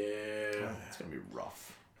 months. Yeah. It's gonna be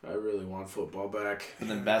rough. I really want football back. And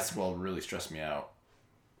then basketball really stressed me out.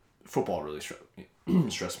 Football really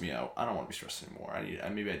stressed me out. I don't want to be stressed anymore.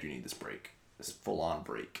 Maybe I do need this break. This full-on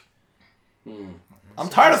break. I'm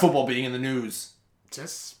tired of football being in the news.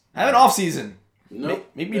 Just have an off season. Nope.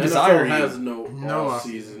 Make me desire you. has no off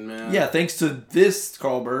season, man. Yeah, thanks to this,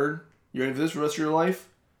 Carl Bird. You ready for this for the rest of your life?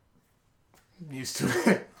 used to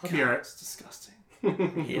it. God, it's disgusting.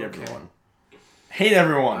 Hate everyone. Hate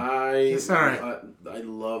everyone. It's all right. I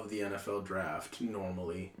love the NFL draft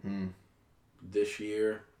normally. This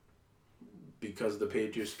year, because the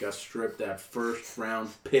Patriots got stripped that first round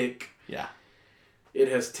pick. Yeah. It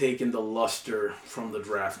has taken the luster from the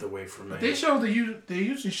draft away from me. They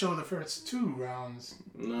usually show the first 2 rounds.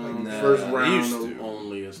 No, first round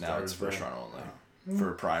only is now it's first round only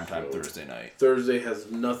for primetime Thursday night. Thursday has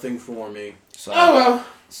nothing for me. So, well.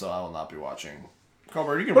 So I will not be watching.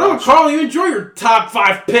 Carl, you can Bro, watch. Carl, you enjoy your top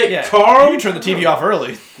 5 pick, Yeah, Carl. you can turn the TV off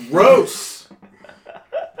early. Gross.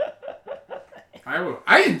 I will.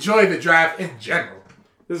 I enjoy the draft in general.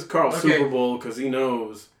 This is Carl's Super Bowl because he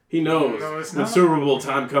knows. He knows No, it's when not. Super Bowl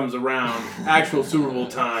time comes around, actual Super Bowl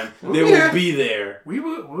time, they will be there. We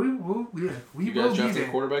will You be guys drafted a there.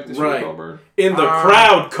 quarterback this Right. year, Carl Bird? In the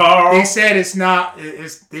crowd, Carl. They said it's not.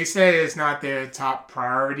 They said it's not their top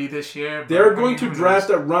priority this year. They're going to draft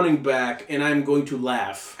a running back, and I'm going to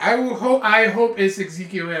laugh. I hope it's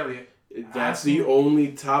Ezekiel Elliott. That's the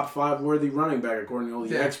only top 5 worthy running back according to all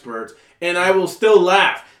the experts, and I will still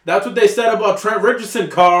laugh. That's what they said about Trent Richardson,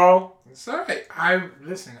 Carl. It's all right.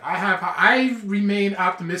 I remain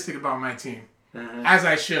optimistic about my team, as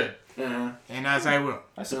I should, and as I will.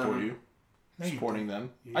 I support you. Supporting them.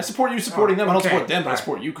 I support you supporting them. I don't support them, but I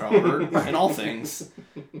support you, Carl Bird, in all things,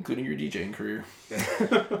 including your DJing career.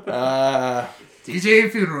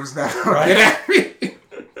 DJ funerals now. Right. Get at me.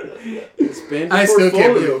 Expand I your still can't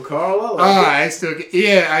portfolio, believe. Carl. I like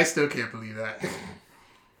it. I still can't believe that.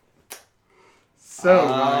 So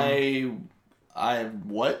I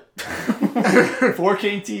what?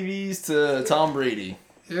 4K TVs to Tom Brady.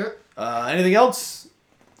 Yep. Anything else?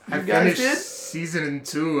 I guys finished did? season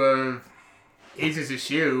 2 of Agents of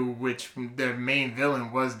S.H.I.E.L.D., which their main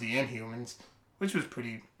villain was the Inhumans, which was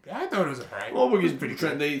pretty. I thought it was alright. Well, because pretty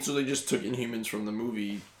good. they just took Inhumans from the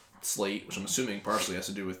movie slate, which I'm assuming partially has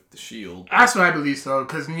to do with the Shield. That's what I believe so,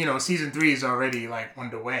 because season 3 is already like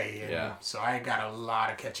underway. And Yeah. So I got a lot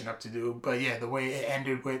of catching up to do. But yeah, the way it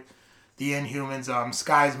ended with the Inhumans,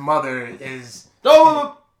 Sky's mother is.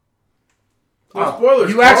 Oh, Spoilers,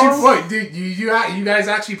 You Carl. actually, you guys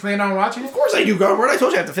actually plan on watching of it? course I do, Garber. I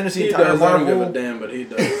told you I have to finish the He entire does. I don't Marvel. give a damn, but he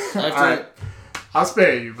does. I have to- Alright. I'll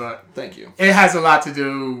spare you, but Thank you. it has a lot to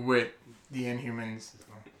do with the Inhumans.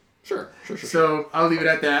 Sure. So I'll leave it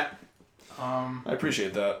at that. I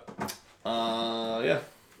appreciate that. Yeah.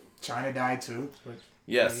 China died too. Which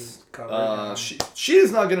Yes. we covered. She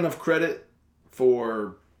does not get enough credit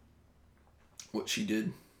for what she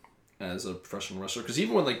did as a professional wrestler. Because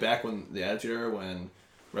even back when the Attitude Era, when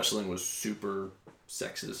wrestling was super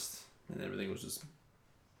sexist and everything was just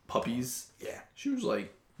puppies, Yeah. she was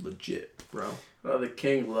legit, bro. Oh, the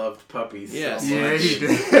king loved puppies. Yes. So Yeah, much. he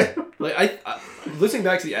did. I listening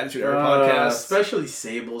back to the Attitude Era podcast. Especially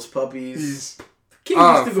Sable's puppies. He's King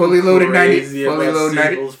used to go fully loaded 90, crazy fully about loaded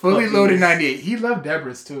 90, Sable's fully puppies. loaded 98. He loved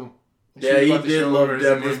Deborah's too. Yeah, She he loved the did show love hers,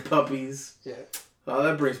 Deborah's and puppies. Yeah. Oh,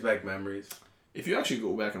 that brings back memories. If you actually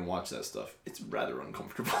go back and watch that stuff, it's rather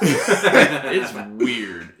uncomfortable. It's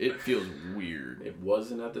weird. It feels weird. It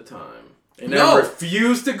wasn't at the time. And No. I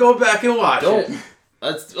refused to go back and watch it.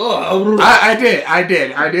 That's I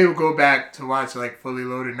did go back to watch fully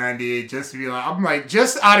loaded 98 just to be I'm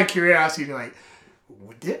just out of curiosity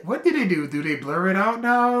what did they do? Do they blur it out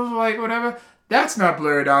now? Like, whatever? That's not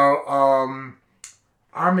blurred out.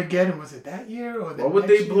 Armageddon, was it that year? Or the What would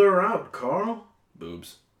next they year? blur out, Carl?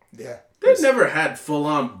 Boobs. Yeah. They never had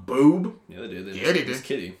full-on boob. Yeah, they did. Yeah, they did. It's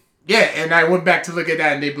Kitty. Yeah, and I went back to look at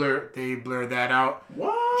that, and they blurred that out.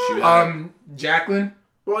 What? Jacqueline,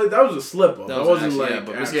 Well, that was a slip-up. That wasn't actually, like...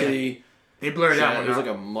 but Miss Yeah. Kitty... they blurred that one It was out.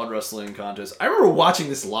 like a mud wrestling contest. I remember watching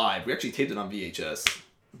this live. We actually taped it on VHS.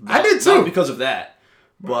 I did too. Not because of that,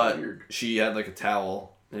 but Weird. she had like a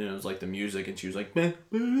towel, and it was like the music, and she was like, meh,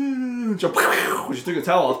 meh. She took the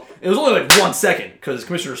towel off. It was only like 1 second because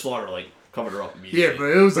Commissioner Slaughter like covered her up immediately. Yeah,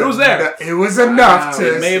 but it was there. It was enough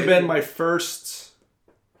to. It may have been my first.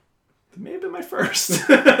 It may have been my first.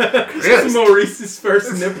 This is Maurice's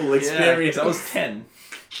first nipple experience. I was 10.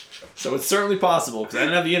 So it's certainly possible because I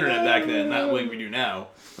didn't have the internet back then, not like we do now.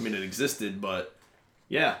 I mean, it existed, but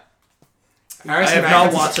yeah. I have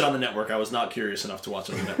not watched it on the network. I was not curious enough to watch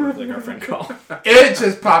it on the network like our friend Carl. It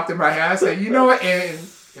just popped in my head. I said, you know what? And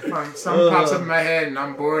if something pops up in my head and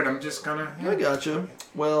I'm bored, I'm just gonna. I gotcha.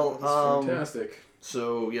 Well, Fantastic.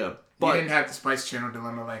 so yeah, You but didn't have the Spice Channel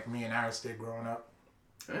dilemma like me and Aris did growing up.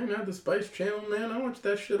 I didn't have the Spice Channel, man. I watched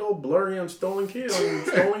that shit all blurry on stolen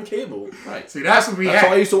cable. right. See, that's what we That's how I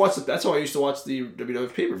had. used to watch. That's how I used to watch the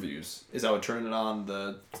WWF pay-per-views. Is I would turn it on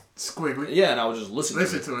the Squiggly. and I would just listen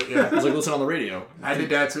Listen to it. to it, yeah. It was like listening on the radio. I did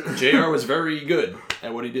that too. JR was very good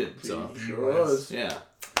at what he did. So Sure was. yeah,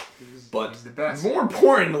 but He's the best. more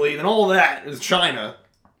importantly than all that is China,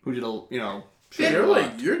 who did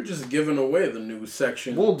You're just giving away the news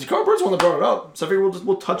section. Well, Carl Bird's the one that brought it up, so I figure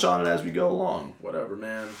we'll touch on it as we go along. Whatever,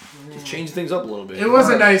 man. Just change things up a little bit. It was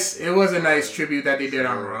a nice tribute that they did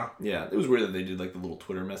on Raw. Yeah, it was weird that they did like the little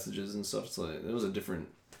Twitter messages and stuff. So it was a different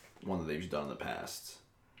one that they've done in the past.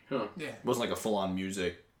 Huh. Yeah. It wasn't like a full on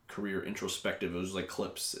music career introspective. It was like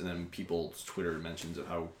clips and then people's Twitter mentions of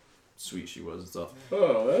how sweet she was and stuff.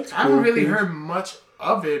 Oh, that's cool. I haven't really heard much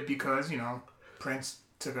of it because, Prince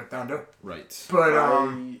took her thunder. Right. But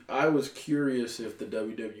I was curious if the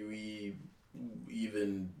WWE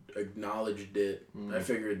even acknowledged it. I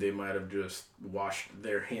figured they might have just washed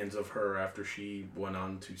their hands of her after she went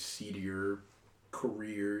on to seedier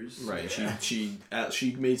careers. Right. She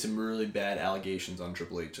made some really bad allegations on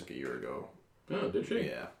Triple H like a year ago. Oh, did she?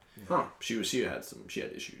 Yeah. Huh. She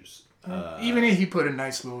had issues. even if he put a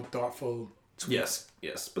nice little thoughtful tweet.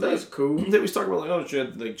 Yes, but That's cool. They was talking about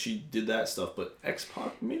she did that stuff, but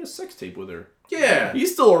X-Pac made a sex tape with her. Yeah.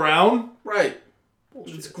 He's still around. Right.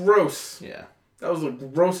 It's gross. Yeah. That was the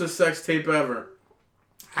grossest sex tape ever.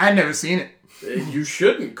 I'd never seen it. You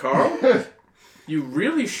shouldn't, Carl. You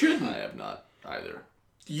really shouldn't. I have not either.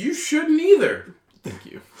 You shouldn't either. Thank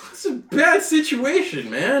you. It's a bad situation,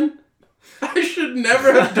 man. I should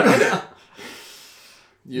never have done it.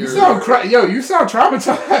 You sound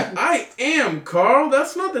traumatized. I am, Carl.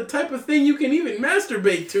 That's not the type of thing you can even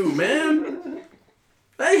masturbate to, man.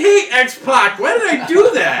 I hate X-Pac. Why did I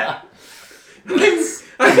do that?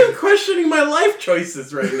 I'm questioning my life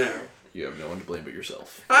choices right now. You have no one to blame but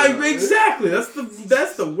yourself. Exactly.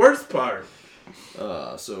 That's the worst part.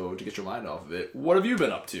 So to get your mind off of it, what have you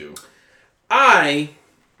been up to?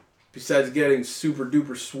 Besides getting super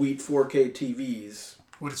duper sweet 4K TVs,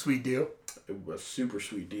 What a sweet deal. a super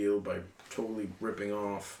sweet deal by totally ripping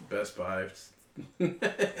off Best Buy.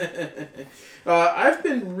 I've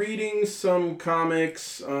been reading some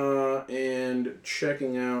comics and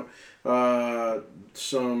checking out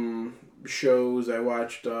some shows. I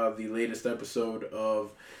watched the latest episode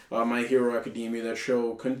of My Hero Academia. That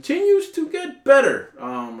show continues to get better.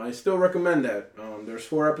 I still recommend that. There's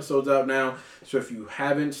 4 episodes out now, so if you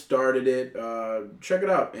haven't started it, check it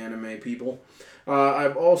out, anime people.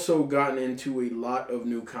 I've also gotten into a lot of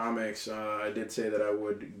new comics. I did say that I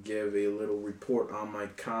would give a little report on my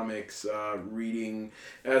comics reading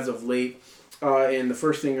as of late. And the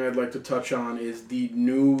first thing I'd like to touch on is the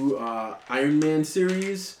new Iron Man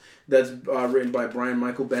series that's written by Brian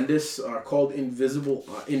Michael Bendis called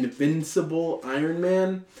Invincible Iron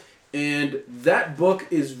Man. And that book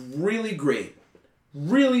is really great.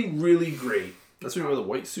 Really, really great. That's when you wear the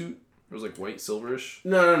white suit. It was like white, silverish.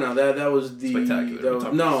 No. That was the Spectacular.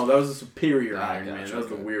 That was the Superior Iron Man. Gotcha, That was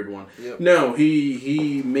the okay. weird one. Yep. No,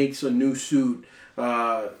 he makes a new suit.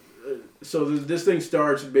 So this thing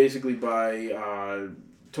starts basically by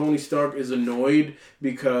Tony Stark is annoyed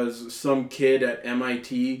because some kid at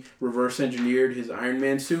MIT reverse engineered his Iron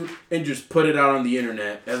Man suit and just put it out on the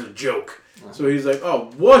internet as a joke. Uh-huh. So he's like,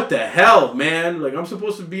 "Oh, what the hell, man! Like I'm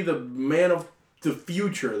supposed to be the man of the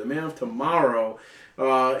future, the man of tomorrow."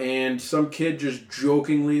 And some kid just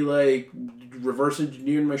jokingly reverse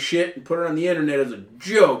engineered my shit and put it on the internet as a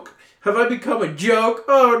joke. Have I become a joke?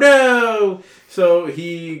 Oh no! So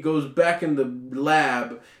he goes back in the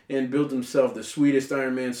lab and builds himself the sweetest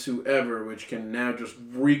Iron Man suit ever, which can now just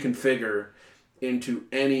reconfigure into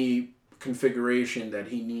any configuration that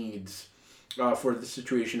he needs for the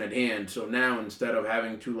situation at hand. So now instead of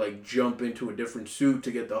having to like jump into a different suit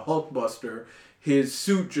to get the Hulkbuster, his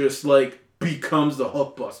suit just like becomes the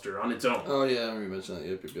Hulkbuster on its own. Oh yeah, I remember you mentioned that.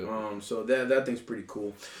 Yep. So that thing's pretty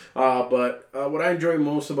cool. But what I enjoy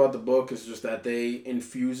most about the book is just that they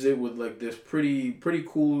infuse it with like this pretty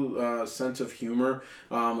cool sense of humor,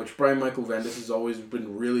 which Brian Michael Bendis has always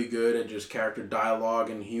been really good at, just character dialogue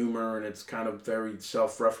and humor, and it's kind of very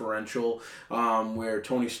self-referential, where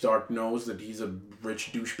Tony Stark knows that he's a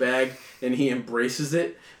rich douchebag and he embraces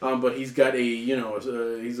it, but he's got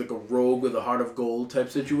he's like a rogue with a heart of gold type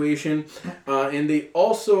situation. And they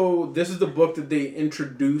also, this is the book that they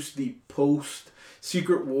introduced the post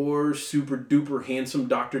Secret Wars super duper handsome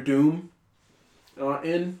Doctor Doom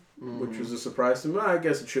which was a surprise to me. I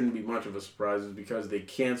guess it shouldn't be much of a surprise because they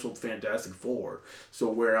canceled Fantastic Four. So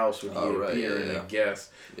where else would he appear, I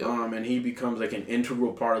guess? Yep. And he becomes like an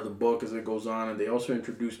integral part of the book as it goes on. And they also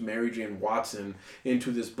introduced Mary Jane Watson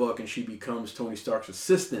into this book, and she becomes Tony Stark's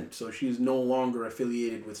assistant. So she's no longer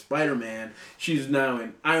affiliated with Spider-Man. She's now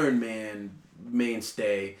an Iron Man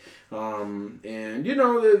mainstay. And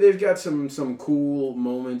they've got some cool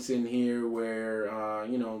moments in here where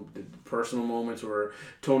the personal moments where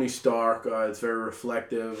Tony Stark is very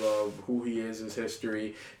reflective of who he is, his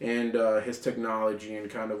history, and his technology, and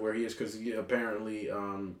kind of where he is, because apparently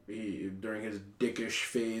he during his dickish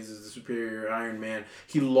phase as the superior Iron Man,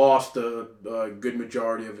 he lost a good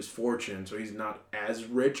majority of his fortune, so he's not as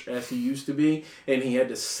rich as he used to be, and he had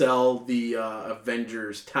to sell the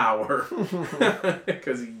Avengers Tower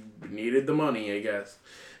because he needed the money, I guess.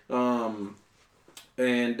 The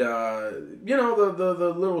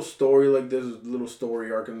little story, like there's a little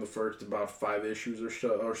story arc in the first about 5 issues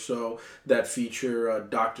or so that feature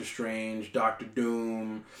Doctor Strange, Doctor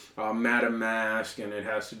Doom, Madam Mask, and it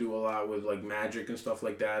has to do a lot with like magic and stuff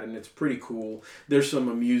like that, and it's pretty cool. There's some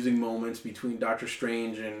amusing moments between Doctor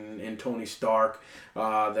Strange and Tony Stark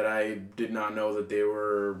that I did not know that they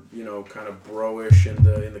were, kind of bro-ish in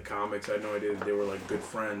the comics. I had no idea that they were like good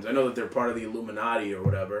friends. I know that they're part of the Illuminati or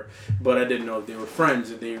whatever, but I didn't know that they were friends.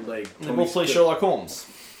 And they like they both play Sherlock Holmes.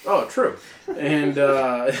 Oh, true. And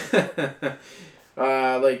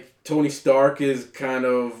like Tony Stark is kind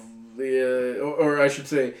of or I should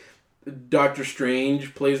say, Doctor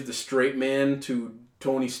Strange plays the straight man to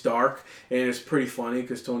Tony Stark, and it's pretty funny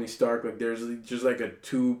because Tony Stark, like, there's just like a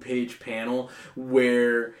 2-page panel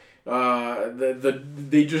where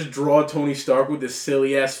they just draw Tony Stark with this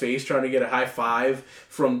silly ass face trying to get a high five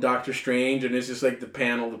from Doctor Strange, and it's just like the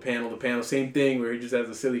panel, same thing where he just has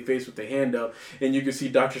a silly face with the hand up, and you can see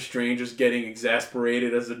Doctor Strange just getting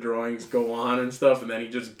exasperated as the drawings go on and stuff, and then he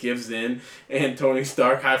just gives in, and Tony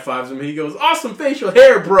Stark high fives him, and he goes, "Awesome facial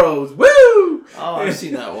hair, bros, woo!" Oh, I've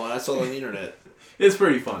seen that one. I saw it on the internet. It's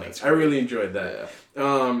pretty funny. I really enjoyed that. Yeah.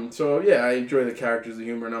 I enjoy the characters, the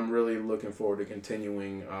humor, and I'm really looking forward to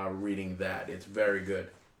continuing reading that. It's very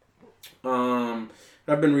good.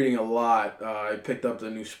 I've been reading a lot. I picked up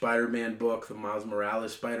the new Spider-Man book, the Miles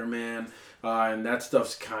Morales Spider-Man, and that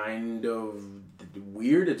stuff's kind of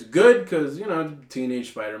weird. It's good because, teenage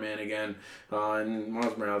Spider-Man again, and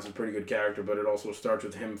Miles Morales is a pretty good character, but it also starts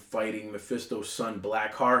with him fighting Mephisto's son,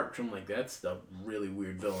 Blackheart, which I'm like, that's the really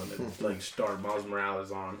weird villain to start Miles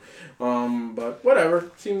Morales on. But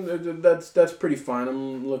whatever, that's pretty fun.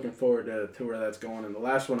 I'm looking forward to where that's going. And the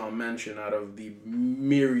last one I'll mention out of the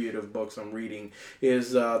myriad of books I'm reading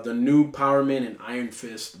is the new Power Man and Iron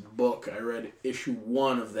Fist book. I read issue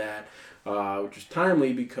 1 of that. Which is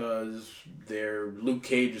timely because their Luke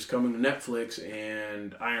Cage is coming to Netflix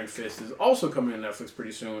and Iron Fist is also coming to Netflix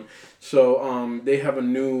pretty soon. So they have a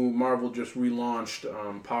new, Marvel just relaunched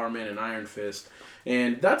Power Man and Iron Fist.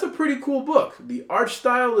 And that's a pretty cool book. The art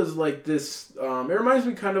style is like this, it reminds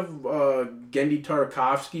me kind of Genndy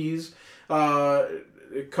Tartakovsky's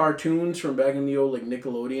cartoons from back in the old like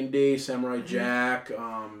Nickelodeon days, Samurai Jack,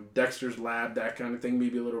 Dexter's Lab, that kind of thing.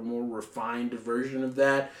 Maybe a little more refined version of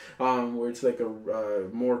that, where it's like a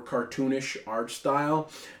more cartoonish art style.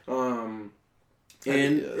 And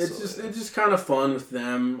it's just kind of fun with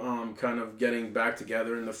them kind of getting back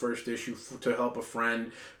together in the first issue to help a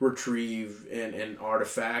friend retrieve an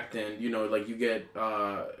artifact, and like you get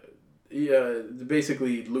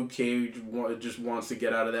basically Luke Cage just wants to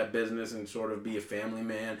get out of that business and sort of be a family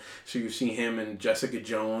man. So you see him and Jessica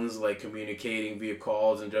Jones like communicating via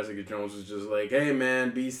calls, and Jessica Jones is just like, "Hey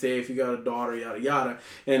man, be safe. You got a daughter, yada yada."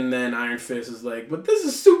 And then Iron Fist is like, "But this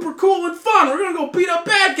is super cool and fun. We're gonna go beat up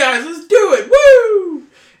bad guys. Let's do it. Woo!"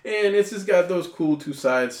 And it's just got those cool two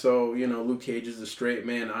sides. So Luke Cage is the straight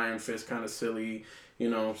man. Iron Fist kind of silly.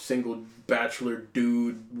 Single bachelor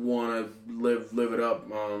dude, wanna live it up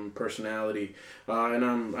personality,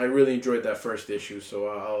 and I really enjoyed that first issue, so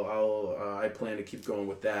I plan to keep going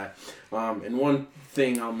with that. And one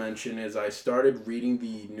thing I'll mention is I started reading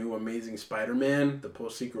the new Amazing Spider-Man, the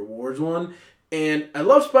post-Secret Wars one, and I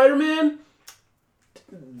love Spider-Man.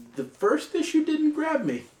 The first issue didn't grab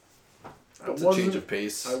me. It's a change of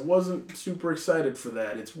pace. I wasn't super excited for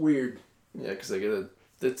that. It's weird. Yeah, because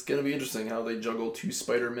it's gonna be interesting how they juggle two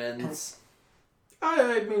Spider-Mans.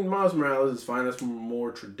 I mean, Miles Morales is fine. That's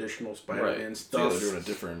more traditional Spider-Man stuff. So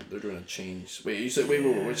yeah, they're doing a change. Wait, you said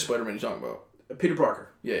which Spider-Man are you talking about? Peter Parker.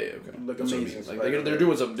 Yeah, okay. Like that's Amazing what I mean. Like they're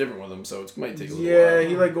doing something different with him, so it might take a little while.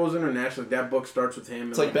 Yeah, he goes international. That book starts with him.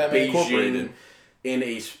 It's like Batman Incorporated. In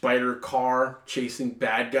a spider car chasing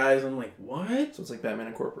bad guys. I'm like, what? So it's like Batman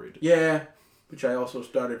Incorporated. Yeah, which I also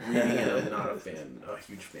started reading and I'm not a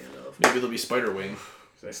huge fan of. Maybe there'll be Spider-Wing.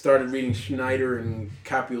 I started reading Schneider and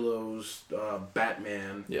Capullo's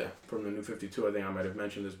Batman from the New 52. I think I might have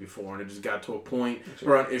mentioned this before. And it just got to a point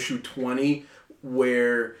around issue 20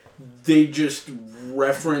 where they just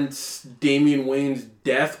reference Damian Wayne's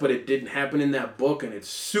death, but it didn't happen in that book. And it's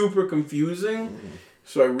super confusing. Mm-hmm.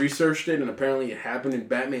 So I researched it, and apparently it happened in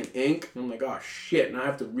Batman Inc. And I'm like, oh shit, now I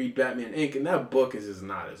have to read Batman Inc. And that book is just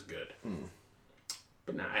not as good. Mm.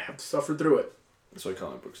 But now I have to suffer through it. That's why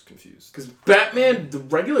comic books confused. Because Batman, the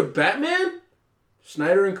regular Batman,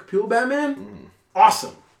 Snyder and Capullo Batman,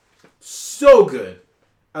 awesome. So good.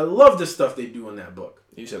 I love the stuff they do in that book.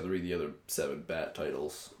 You just have to read the other 7 Bat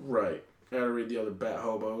titles. Right. I gotta read the other Bat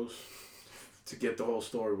hobos to get the whole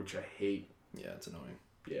story, which I hate. Yeah, it's annoying.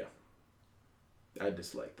 Yeah. I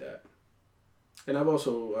dislike that. And I've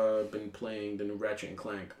also been playing the new Ratchet and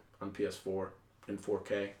Clank on PS4 in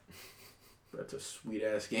 4K. That's a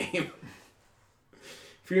sweet-ass game.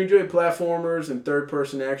 If you enjoy platformers and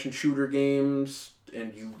third-person action shooter games,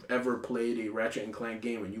 and you've ever played a Ratchet and Clank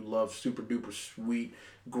game and you love super-duper sweet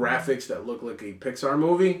graphics that look like a Pixar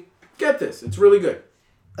movie, get this. It's really good.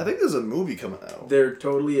 I think there's a movie coming out. There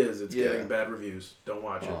totally is. It's getting bad reviews. Don't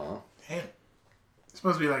watch it. Damn. It's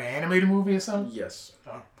supposed to be like an animated movie or something? Yes.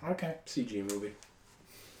 Oh, okay. CG movie.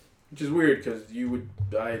 Which is weird because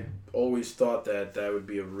I always thought that would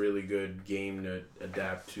be a really good game to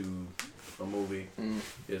adapt to a movie.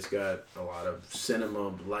 It's got a lot of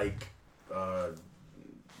cinema-like,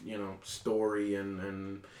 story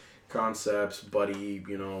and concepts, buddy,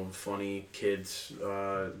 funny kids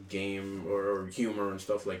game or humor and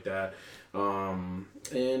stuff like that.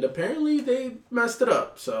 And apparently they messed it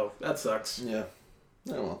up, so that sucks. Yeah.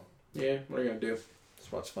 Oh well. Yeah, what are you gonna do?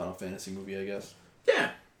 Just watch Final Fantasy movie, I guess. Yeah.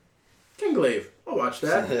 Kingglaive. I'll watch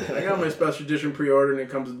that. I got my special edition pre-order and it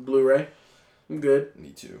comes with Blu-ray. I'm good. Me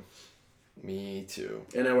too.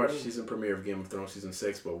 And I watched the season premiere of Game of Thrones season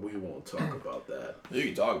 6, but we won't talk about that. You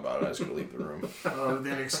can talk about it. I just gotta leave the room.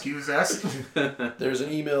 Then excuse us. There's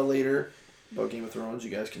an email later about Game of Thrones. You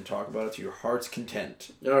guys can talk about it to your heart's content.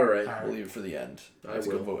 All right. We'll leave it for the end. I have to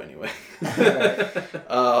will. go vote anyway.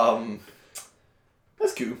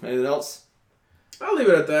 That's cool. Anything else? I'll leave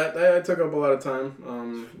it at that. I took up a lot of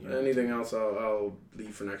time. Anything else, I'll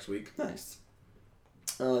leave for next week. Nice.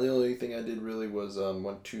 The only thing I did really was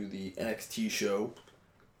went to the NXT show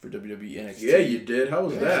for WWE NXT. Yeah, you did. How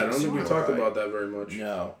was that? I don't think we talked about that very much.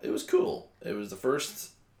 No, it was cool. It was the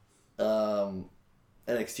first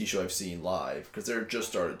NXT show I've seen live because they're just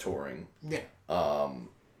started touring. Yeah.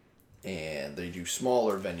 And they do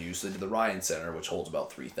smaller venues. So they did the Ryan Center, which holds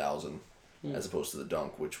about 3,000, as opposed to the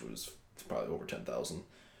Dunk, which was probably over 10,000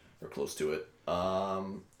 or close to it.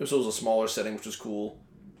 This was a smaller setting, which was cool.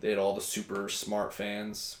 They had all the super smart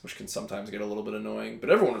fans, which can sometimes get a little bit annoying. But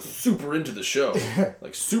everyone was super into the show,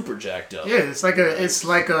 like super jacked up. Yeah, it's like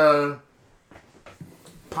a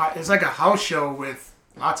house show with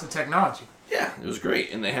lots of technology. Yeah, it was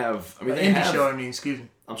great, and they have. I mean, an indie show. Excuse me.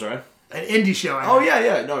 I'm sorry. An indie show.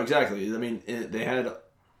 Yeah, no, exactly. I mean, they had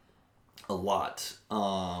a lot,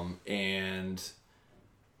 and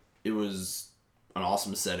it was an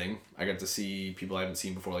awesome setting. I got to see people I haven't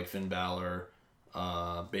seen before, like Finn Balor,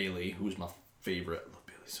 Bailey, who's my favorite. I love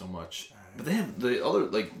Bailey so much. But they have the other,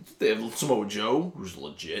 they have Samoa Joe, who's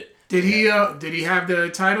legit. Did he have the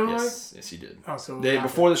title? Yes, he did. Oh, so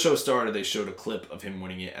before the show started, they showed a clip of him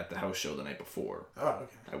winning it at the house show the night before. Oh,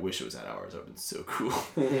 okay. I wish it was at ours. That would have been so cool.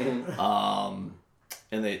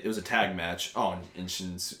 And it was a tag match. Oh, and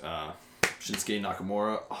Shinsuke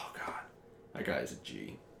Nakamura. Oh God, that guy is a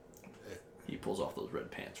G. He pulls off those red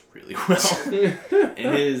pants really well.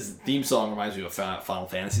 And his theme song reminds me of a Final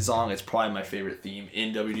Fantasy song. It's probably my favorite theme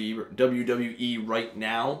in WWE right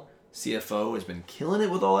now. CFO has been killing it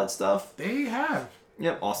with all that stuff. They have.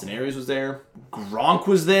 Yep, Austin Aries was there. Gronk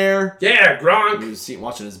was there. Yeah, Gronk. He was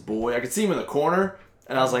watching his boy. I could see him in the corner,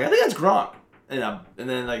 and I was like, I think that's Gronk. And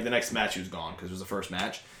then the next match he was gone because it was the first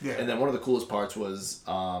match. Yeah. And then one of the coolest parts was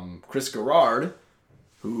Chris Garrard,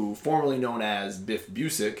 who formerly known as Biff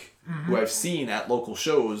Busick, who I've seen at local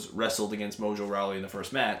shows, wrestled against Mojo Rawley in the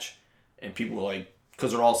first match, and people were like,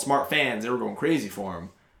 because they're all smart fans, they were going crazy for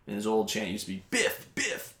him. And his old chant used to be Biff,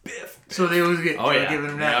 Biff, Biff. So they was giving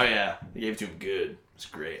him that. Oh yeah, they gave it to him good. It's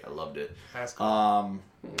great. I loved it. That's cool.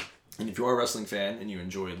 And if you are a wrestling fan and you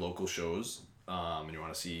enjoy local shows, and you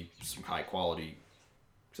want to see some high quality,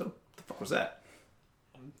 so what the fuck was that?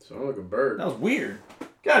 Sound like a bird. That was weird.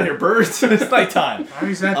 Get out of here, birds! It's nighttime. I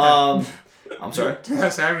resent that. I'm sorry.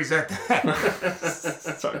 Yes, I resent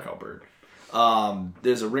that. Sorry, call bird.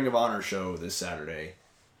 There's a Ring of Honor show this Saturday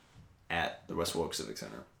at the West Warwick Civic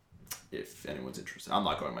Center. If anyone's interested, I'm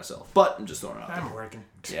not going myself, but I'm just throwing it out there. I'm working.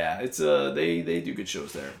 Yeah, it's they do good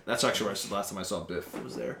shows there. That's actually where last time I saw Biff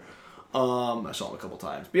was there. I saw him a couple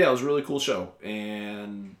times. But yeah, it was a really cool show,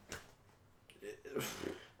 and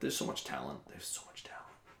there's so much talent. There's so much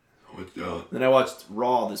talent. Then I watched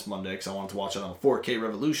Raw this Monday because I wanted to watch it on 4K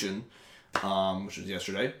Revolution, which was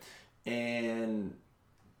yesterday, and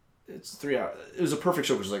it's 3 hours. It was a perfect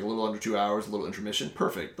show because it was like a little under 2 hours, a little intermission.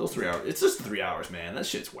 Perfect. Those 3 hours. It's just 3 hours, man. That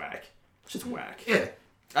shit's whack. It's just whack. Yeah.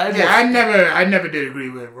 I never did agree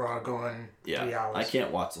with Raw going 3 hours. I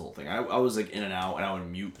can't watch the whole thing. I was like in and out, and I would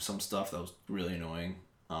mute some stuff that was really annoying.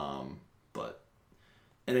 But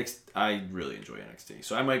NXT, I really enjoy NXT,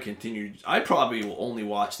 so I might continue. I probably will only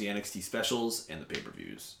watch the NXT specials and the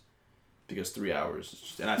pay-per-views because 3 hours. Is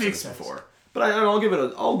just, and I've said this before, but I'll give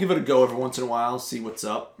it a go every once in a while. See what's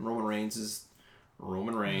up. Roman Reigns.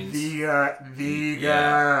 The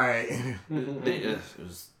guy.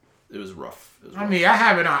 It was rough. I mean, I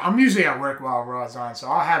have it on. I'm usually at work while Raw's on, so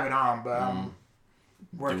I'll have it on, but I'm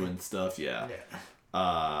working. Doing stuff, yeah.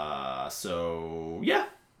 So, yeah.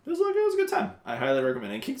 It was a good time. I highly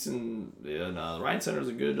recommend it. Kingston, the Ryan Center is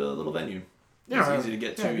a good little venue. It's easy to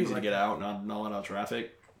get to, easy to get out, not a lot of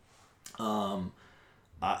traffic. Because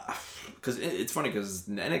it's funny because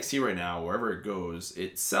NXT right now, wherever it goes,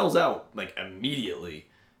 it sells out like immediately.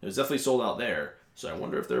 It was definitely sold out there. So I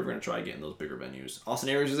wonder if they're ever going to try getting those bigger venues. Austin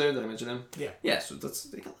Aries is there. Did I mention him? Yeah. Yeah, so they got to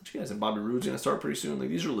let you guys. And Bobby Roode's going to start pretty soon. Like,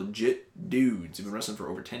 these are legit dudes. They've been wrestling for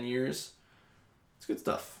over 10 years. It's good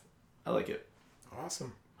stuff. I like it.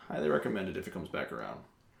 Awesome. Highly recommend it if it comes back around.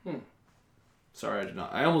 Sorry I did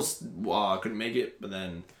not. I almost couldn't make it, but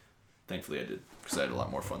then thankfully I did. Because I had a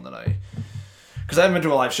lot more fun than because I haven't been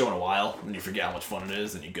to a live show in a while, and you forget how much fun it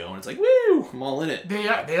is, and you go, and it's like, woo, I'm all in it. They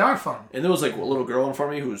are fun. And there was like a little girl in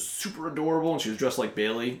front of me who was super adorable, and she was dressed like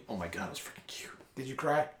Bailey. Oh my god, it was freaking cute. Did you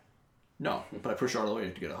cry? No, but I pushed her out of the way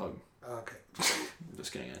to get a hug. Okay. I'm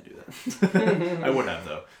just kidding, I didn't do that. I would have,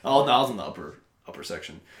 though. I was in the upper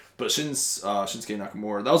section. But Shinsuke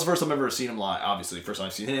Nakamura, that was the first time I've ever seen him live, obviously. First time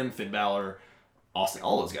I've seen him, Finn Balor, Austin,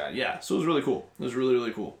 all those guys. Yeah, so it was really cool. It was really,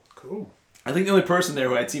 really cool. Cool. I think the only person there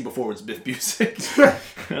who I'd seen before was Biff Busick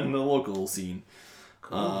in the local scene.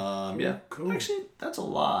 Cool. Yeah. Cool. Actually, that's a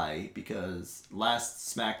lie because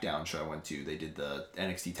last SmackDown show I went to, they did the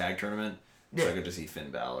NXT Tag Tournament. Yeah. So I got to see Finn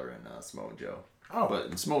Balor and Samoa Joe. Oh.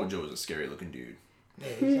 But Samoa Joe is a scary looking dude.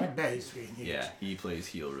 Yeah, I bet he's freaking huge. Yeah, he plays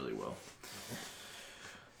heel really well.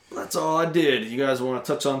 Well, that's all I did. You guys want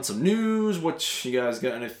to touch on some news? What you guys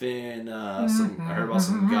got anything? I heard about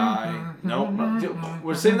some guy. Nope.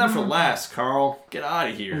 We're saving that for last, Carl. Get out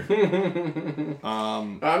of here.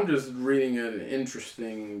 I'm just reading an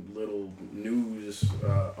interesting little news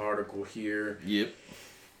article here. Yep.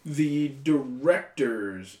 The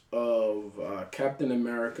directors of Captain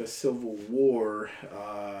America Civil War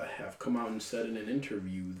have come out and said in an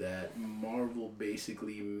interview that Marvel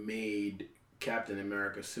basically made Captain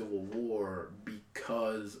America Civil War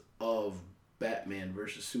because of Batman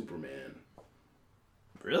versus Superman.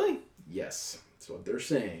 Really? Yes, that's what they're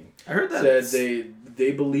saying. I heard that. Said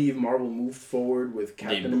they believe Marvel moved forward with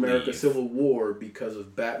Captain America Civil War because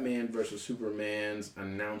of Batman versus Superman's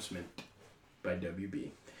announcement by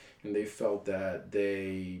WB. And they felt that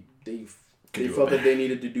they They felt that they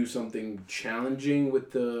needed to do something challenging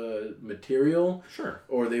with the material. Sure.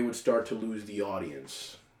 Or they would start to lose the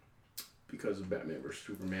audience because of Batman vs.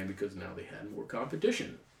 Superman, because now they had more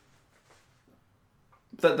competition.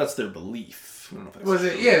 That's their belief. I don't know if that's Was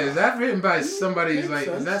it? true. Yeah, is that written by somebody's Makes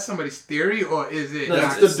sense. Is that somebody's theory or is it? No,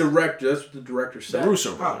 That's the director. That's what the director said. The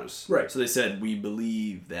Russo brothers. Right. So they said, we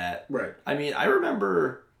believe that. Right. I mean, I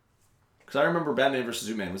remember Batman vs.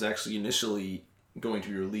 Superman was actually initially going to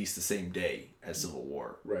be released the same day as Civil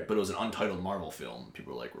War. Right. But it was an untitled Marvel film.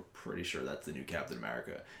 People were like, we're pretty sure that's the new Captain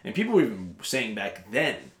America. And people were even saying back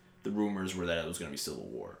then, the rumors were that it was going to be Civil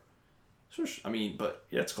War. So, I mean, but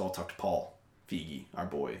yeah, it's called talk to Paul Feige, our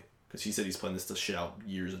boy. Because he said he's planning this shit out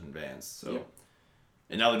years in advance. So, Yep.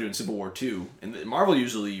 And now they're doing Civil War 2. And Marvel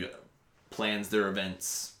usually plans their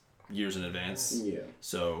events years in advance. Yeah.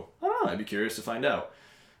 So, I don't know. I'd be curious to find out.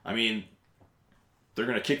 I mean, they're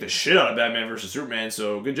going to kick the shit out of Batman vs. Superman,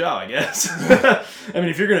 so good job, I guess. I mean,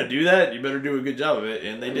 if you're going to do that, you better do a good job of it.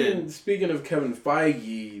 And they did. Speaking of Kevin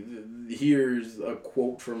Feige, here's a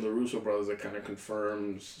quote from the Russo brothers that kind of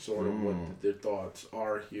confirms sort of what their thoughts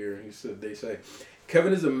are here. They say,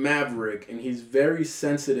 Kevin is a maverick, and he's very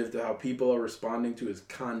sensitive to how people are responding to his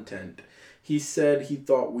content. He said he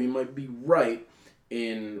thought we might be right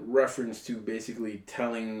in reference to basically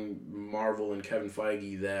telling Marvel and Kevin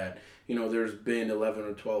Feige that, you know, there's been 11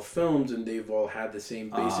 or 12 films and they've all had the same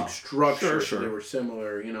basic structure. Sure. So they were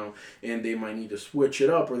similar, you know, and they might need to switch it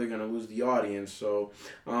up or they're going to lose the audience. So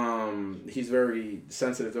he's very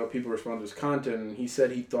sensitive to how people respond to his content, and he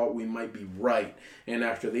said he thought we might be right. And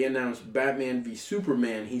after they announced Batman v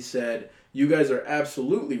Superman, he said, you guys are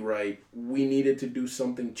absolutely right. We needed to do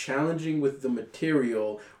something challenging with the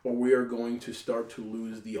material or we are going to start to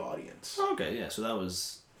lose the audience. Okay, yeah, so that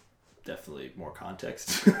was definitely more context.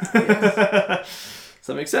 So that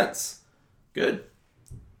makes sense. Good.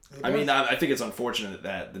 I mean, I think it's unfortunate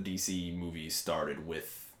that the DC movie started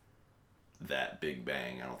with that big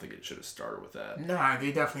bang. I don't think it should have started with that. Nah,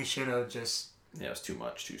 they definitely should have just... Yeah, it was too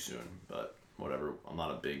much, too soon. But whatever. I'm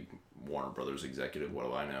not a big Warner Brothers executive. What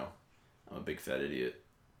do I know? I'm a big fat idiot.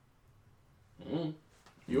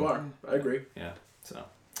 You are. I agree. Yeah, so.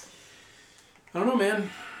 I don't know, man.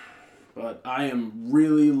 But I am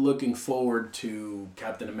really looking forward to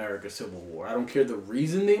Captain America Civil War. I don't care the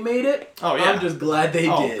reason they made it. Oh, yeah. I'm just glad they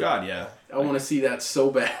did. Oh, God, yeah. I want to see that so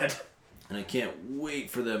bad. And I can't wait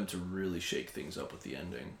for them to really shake things up with the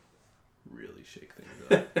ending. Really shake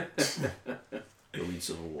things up. Delete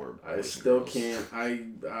Civil War. I still can't.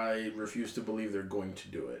 I refuse to believe they're going to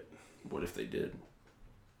do it. What if they did?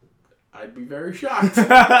 I'd be very shocked.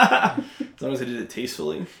 As long as they did it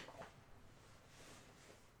tastefully.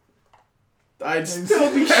 I'd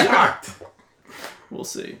still be shocked. We'll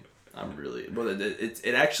see. I'm really... But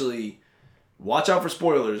it actually... Watch out for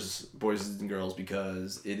spoilers, boys and girls,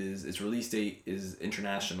 because its release date is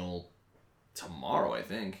international tomorrow, I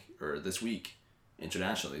think. Or this week.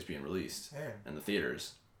 Internationally, it's being released. In the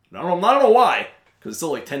theaters. I don't know why. Because it's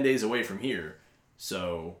still like 10 days away from here.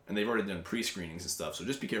 So... And they've already done pre-screenings and stuff. So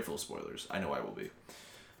just be careful of spoilers. I know I will be.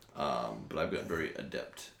 But I've gotten very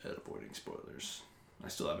adept at avoiding spoilers. I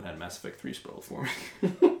still haven't had Mass Effect 3 spoiled for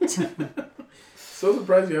me. So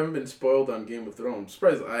surprised you haven't been spoiled on Game of Thrones.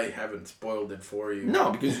 Surprised I haven't spoiled it for you.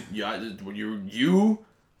 No, because when you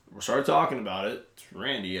started talking about it to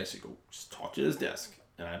Randy, I said, go just talk to his desk.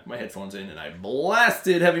 And I put my headphones in and I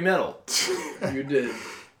blasted heavy metal. You did.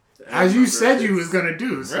 As you said you was going to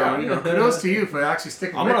do. So, Right. you know, kudos to you for actually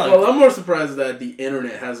sticking with it. Well, I'm more surprised that the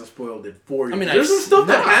internet hasn't spoiled it for you. I mean, there's some stuff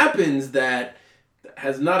that no. happens that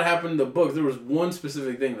has not happened in the books. There was one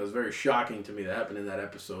specific thing that was very shocking to me that happened in that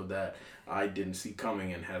episode that I didn't see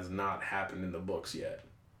coming and has not happened in the books yet.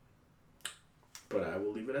 But I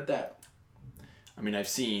will leave it at that. I mean, I've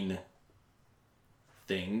seen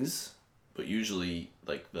things, but usually,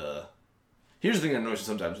 like, here's the thing I'm noticing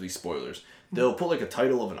sometimes with these spoilers. They'll put, like, a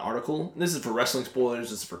title of an article. And this is for wrestling spoilers,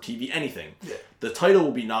 this is for TV, anything. Yeah. The title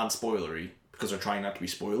will be non-spoilery, because they're trying not to be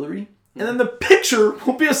spoilery. And then the picture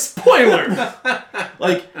will be a spoiler!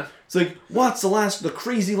 Like, it's like, what's the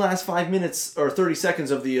crazy last 5 minutes, or 30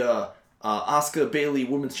 seconds of the, Asuka Bayley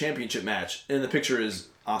Women's Championship match, and the picture is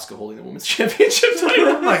Asuka holding the Women's Championship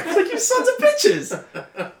title. I'm like, you sons of bitches!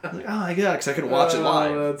 I'm like, oh my god, because I couldn't watch it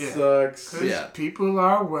live. That sucks. 'Ccause Yeah. people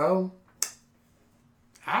are, well,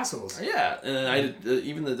 assholes. Yeah, and then I did,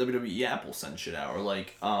 even the WWE app will send shit out, or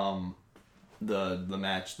like the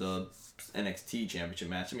match, the NXT Championship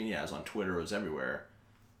match. I mean, yeah, it was on Twitter, it was everywhere,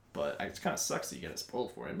 but it kind of sucks that you get it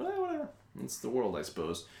spoiled for it. But whatever, it's the world, I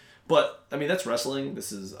suppose. But I mean, that's wrestling.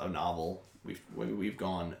 This is a novel. We've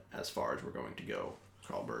gone as far as we're going to go.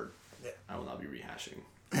 Carl Bird. Yeah. I will not be rehashing.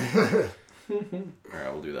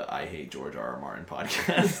 Alright, we'll do the I Hate George R. R. Martin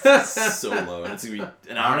podcast solo. And it's going to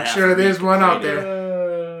be an hour and a half. I'm sure there's one out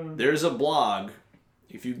there. There's a blog.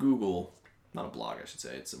 If you Google, not a blog, I should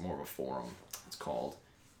say. It's more of a forum. It's called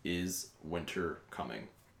Is Winter Coming?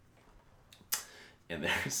 And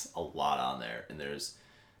there's a lot on there. And there's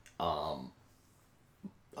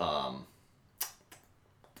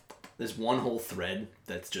there's one whole thread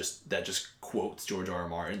that just quotes George R. R.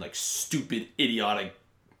 Martin, like stupid, idiotic,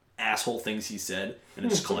 asshole things he said, and it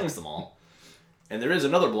just collects them all. And there is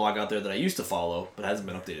another blog out there that I used to follow, but hasn't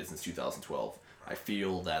been updated since 2012. I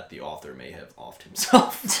feel that the author may have offed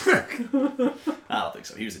himself. I don't think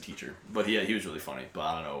so. He was a teacher, but yeah, he was really funny. But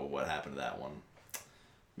I don't know what happened to that one.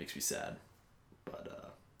 Makes me sad. But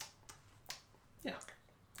yeah.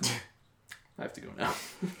 I have to go now.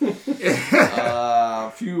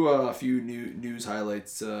 A few news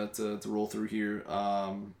highlights to roll through here.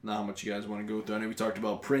 Not how much you guys want to go through. I know we talked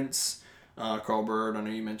about Prince, Carl Bird. I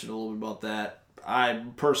know you mentioned a little bit about that. I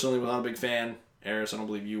personally was not a big fan. Eris, I don't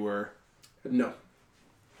believe you were. No,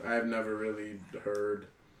 I've never really heard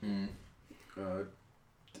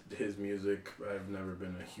his music. I've never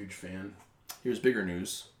been a huge fan. Here's bigger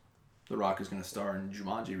news: The Rock is going to star in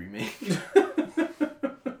Jumanji remake.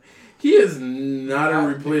 He is not a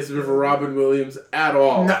replacement for Robin Williams at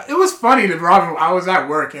all. No, it was funny that I was at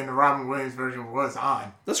work and the Robin Williams version was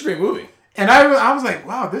on. That's a great movie. And I was like,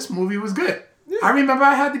 wow, this movie was good. Yeah. I remember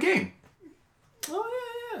I had the game. Oh,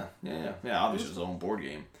 yeah. Obviously, it was its own board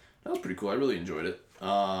game. That was pretty cool. I really enjoyed it.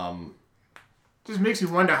 Just makes you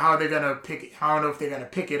wonder how they're going to pick it. I don't know if they're going to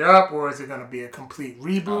pick it up or is it going to be a complete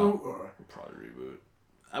reboot or... Probably reboot.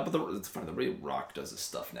 But it's funny. The way Rock does his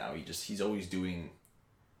stuff now, he's always doing...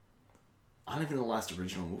 I don't even know the last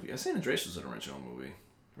original movie. San Andreas was an original movie,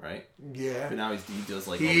 right? Yeah. But now he does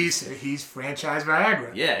like... He's franchised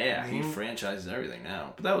Viagra. Yeah. Mm-hmm. He franchises everything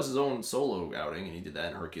now. But that was his own solo outing, and he did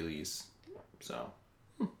that in Hercules. So,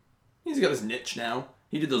 he's got his niche now.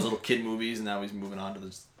 He did those little kid movies, and now he's moving on to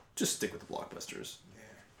this. Just stick with the blockbusters.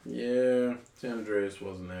 Yeah. San Andreas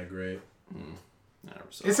wasn't that great.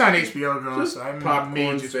 It's on HBO, though, so I'm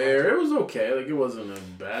popcorn fare. It was okay. Like, it wasn't a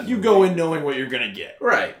bad You movie. go in knowing what you're going to get.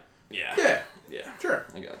 Right. Yeah. Sure.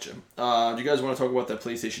 I gotcha. Do you guys want to talk about that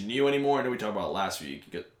PlayStation Neo anymore? I know we talked about it last week.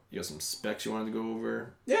 You got some specs you wanted to go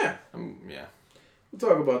over? Yeah. Yeah. We'll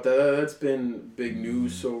talk about that. That's been big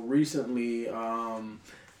news. So recently,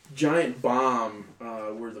 Giant Bomb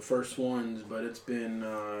were the first ones, but it's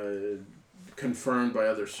been confirmed by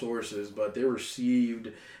other sources. But they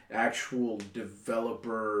received actual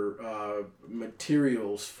developer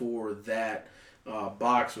materials for that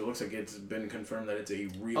box. So it looks like it's been confirmed that it's a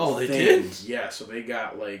real thing. Did? Yeah, so they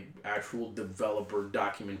got like actual developer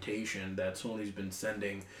documentation that Sony's been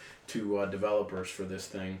sending to developers for this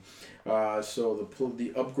thing. So the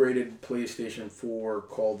upgraded PlayStation 4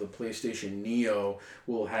 called the PlayStation Neo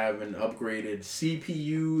will have an upgraded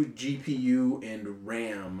CPU, GPU, and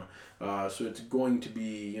RAM. So it's going to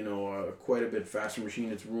be, quite a bit faster machine.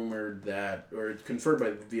 It's rumored that, or it's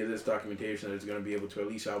confirmed via this documentation that it's going to be able to at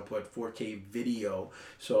least output 4K video.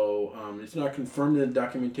 So it's not confirmed in the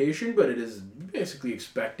documentation, but it is basically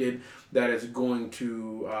expected that it's going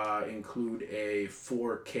to include a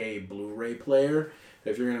 4K Blu-ray player.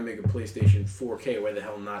 If you're going to make a PlayStation 4K, why the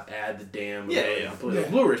hell not add the damn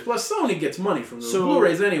Blu-rays? Plus, Sony gets money from those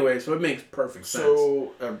Blu-rays anyway, so it makes perfect sense.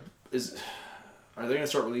 So, are they going to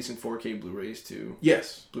start releasing 4K Blu-rays too?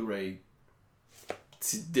 Yes. Blu-ray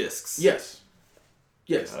discs? Yes.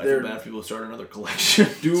 I feel bad if people start another collection.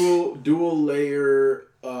 dual layer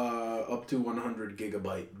up to 100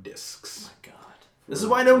 gigabyte discs. Oh my god. This is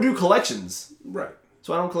why I don't do collections. Right.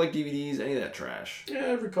 So I don't collect DVDs, any of that trash. Yeah,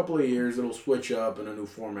 every couple of years it'll switch up and a new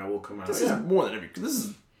format will come out. This is more than this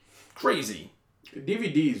is crazy.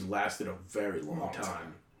 DVDs lasted a very long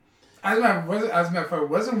time. As a matter of fact,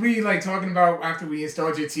 wasn't we like talking about after we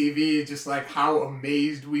installed your TV, just like how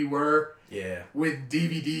amazed we were? Yeah. With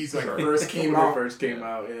DVDs like first came when out. They first came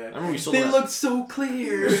out, yeah. I remember we sold they them looked so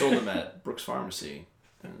clear. We sold them at Brooks Pharmacy.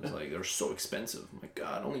 And it was like, they were so expensive. I'm like,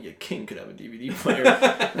 God, only a king could have a DVD player.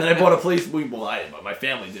 And then I bought my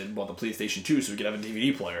family bought the PlayStation 2 so we could have a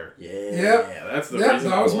DVD player. Yeah, that's the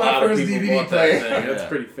reason that was my first DVD player. That's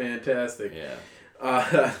pretty fantastic.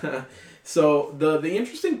 Yeah. So the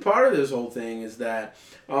interesting part of this whole thing is that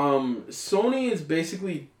Sony is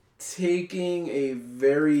basically taking a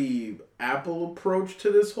very Apple approach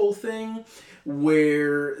to this whole thing,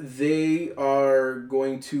 where they are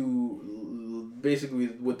going to basically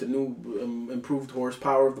with the new improved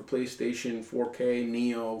horsepower of the PlayStation 4K,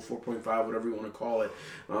 Neo, 4.5, whatever you want to call it.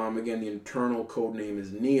 Again, the internal code name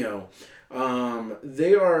is Neo.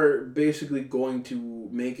 They are basically going to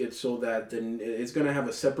make it so that it's going to have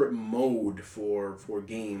a separate mode for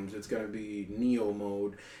games. It's going to be Neo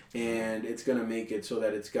mode, and it's going to make it so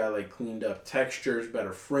that it's got like cleaned up textures,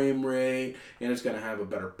 better frame rate, and it's going to have a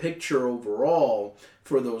better picture overall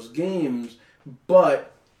for those games.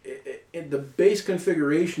 But the base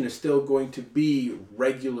configuration is still going to be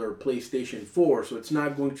regular PlayStation 4, so it's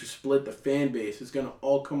not going to split the fan base. It's going to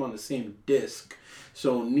all come on the same disc.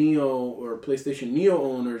 So Neo or PlayStation Neo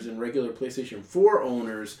owners and regular PlayStation 4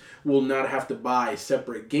 owners will not have to buy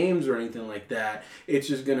separate games or anything like that. It's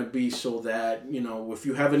just going to be so that, you know, if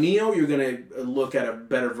you have a Neo, you're going to look at a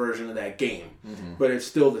better version of that game. Mm-hmm. But it's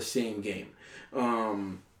still the same game.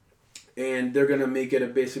 And they're going to make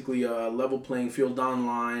it basically a level playing field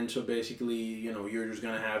online. So basically, you know, you're just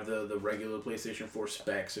going to have the regular PlayStation 4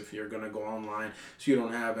 specs if you're going to go online. So you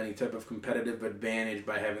don't have any type of competitive advantage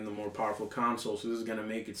by having the more powerful console. So this is going to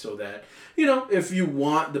make it so that, you know, if you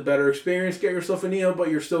want the better experience, get yourself a Neo,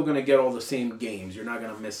 but you're still going to get all the same games. You're not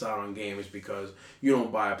going to miss out on games because you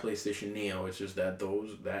don't buy a PlayStation Neo. It's just that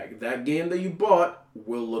that game that you bought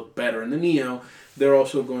will look better in the Neo. They're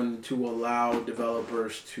also going to allow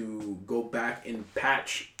developers to go back and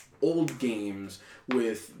patch old games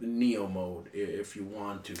with Neo mode if you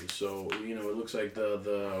want to. So, you know, it looks like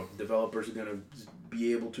the developers are going to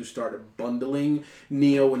be able to start bundling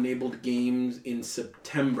Neo-enabled games in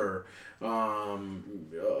September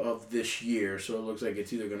of this year. So it looks like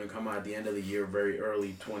it's either going to come out at the end of the year, very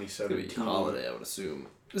early 2017. It's going to be holiday, I would assume.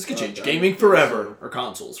 This could change gaming forever, or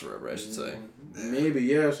consoles forever, I should say. Maybe,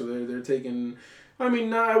 yeah. So they're taking. I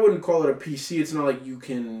mean, I wouldn't call it a PC. It's not like you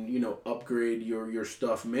can, you know, upgrade your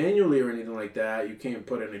stuff manually or anything like that. You can't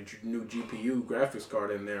put in a new GPU graphics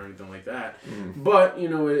card in there or anything like that. But, you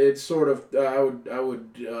know, it's sort of, I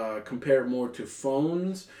would compare it more to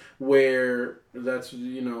phones where that's,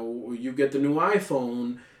 you know, you get the new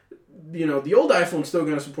iPhone. You know, the old iPhone's still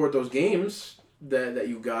going to support those games that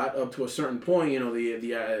you got up to a certain point. You know,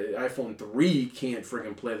 the iPhone 3 can't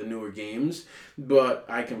freaking play the newer games, but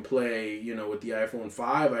I can play, you know, with the iPhone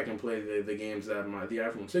 5, I can play the games that the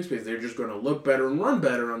iPhone 6 plays. They're just going to look better and run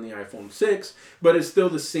better on the iPhone 6, but it's still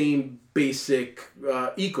the same basic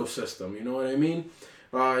ecosystem, you know what I mean?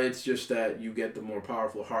 It's just that you get the more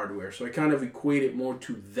powerful hardware. So I kind of equate it more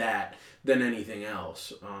to that than anything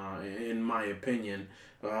else, in my opinion.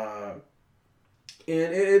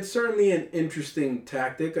 And it's certainly an interesting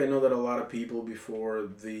tactic. I know that a lot of people, before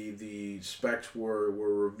the specs were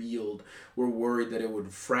revealed, were worried that it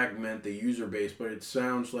would fragment the user base, but it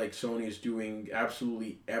sounds like Sony is doing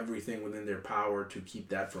absolutely everything within their power to keep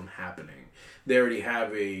that from happening. They already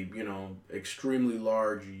have a, you know, extremely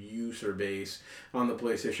large user base on the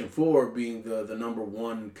PlayStation 4, being the number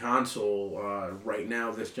one console right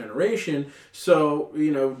now this generation. So,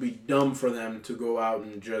 you know, it would be dumb for them to go out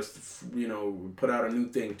and just, you know, put out a new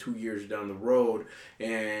thing 2 years down the road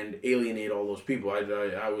and alienate all those people.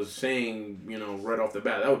 I was saying, you know, right off the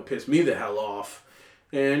bat, that would piss me the hell off.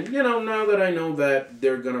 And, you know, now that I know that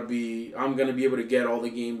I'm going to be able to get all the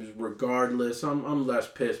games regardless, I'm less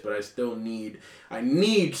pissed, but I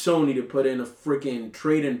need Sony to put in a freaking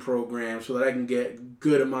trade-in program so that I can get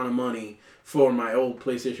good amount of money for my old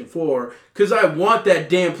PlayStation 4, because I want that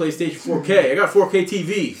damn PlayStation 4K. I got 4K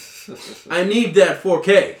TV. I need that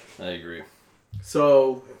 4K. I agree.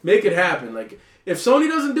 So, make it happen. Like, if Sony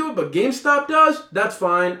doesn't do it, but GameStop does, that's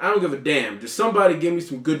fine. I don't give a damn. Just somebody give me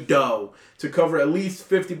some good dough to cover at least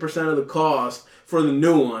 50% of the cost for the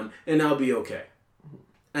new one, and I'll be okay.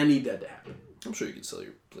 I need that to happen. I'm sure you could sell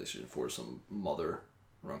your PlayStation 4 to some mother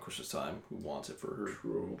around Christmas time who wants it for her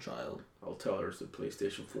child. I'll tell her it's the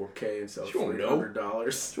PlayStation 4K and sell it for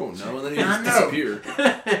 $800. She won't know, and then you just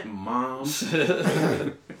disappear. Mom.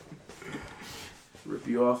 Rip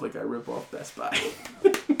you off like I rip off Best Buy.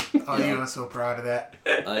 Oh, yeah. You are so proud of that.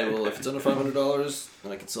 I will. If it's under $500,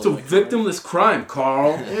 then I can sell it. It's a victimless crime,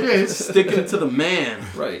 Carl. It is. Sticking it to the man.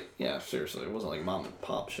 Right. Yeah, seriously. It wasn't like mom and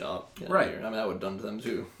pop shop. Right. Here. I mean, I would have done to them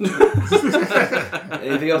too.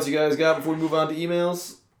 Anything else you guys got before we move on to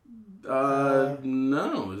emails?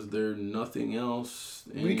 No. Is there nothing else?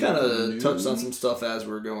 We kind of touched on some stuff as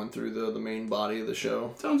we're going through the main body of the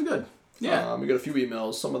show. Sounds good. Yeah. We got a few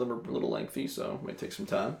emails. Some of them are a little lengthy, so it might take some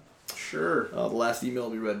time. Sure. The last email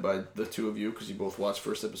will be read by the two of you because you both watched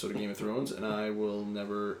first episode of Game of Thrones, and I will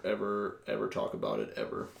never, ever, ever talk about it,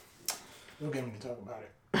 ever. You'll get me to talk about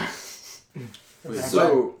it.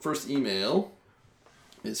 So, first email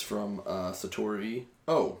is from Satori.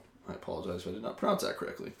 Oh, I apologize if I did not pronounce that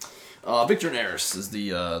correctly. Victor and Eris is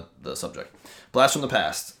the subject. Blast from the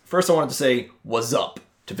past. First, I wanted to say, what's up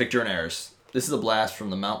to Victor and Eris. This is a blast from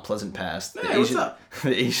the Mount Pleasant past. Hey, what's up?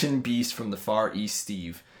 The Asian beast from the Far East,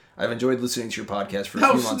 Steve. I've enjoyed listening to your podcast for a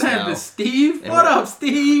few months now. Steve? What up,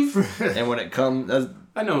 Steve? And when it comes...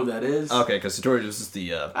 I know who that is. Okay, because Satori was just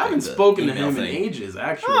the... I haven't spoken to him in ages,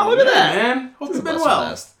 actually. Oh, look at that. Man. Hope it's been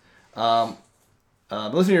well.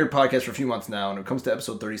 I've listened to your podcast for a few months now, and when it comes to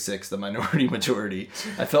episode 36, the minority majority,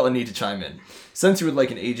 I felt a need to chime in. Since you would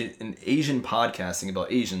like an Asian podcasting about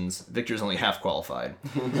Asians, Victor's only half qualified.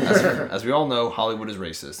 As we all know, Hollywood is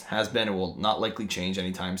racist, has been, and will not likely change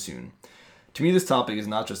anytime soon. To me, this topic is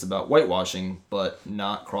not just about whitewashing, but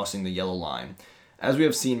not crossing the yellow line. As we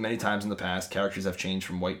have seen many times in the past, characters have changed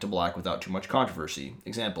from white to black without too much controversy.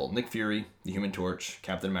 Example, Nick Fury, the Human Torch,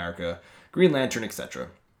 Captain America, Green Lantern, etc.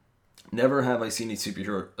 Never have I seen a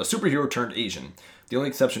superhero turned Asian. The only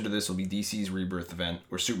exception to this will be DC's Rebirth event,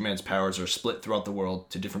 where Superman's powers are split throughout the world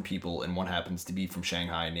to different people, and one happens to be from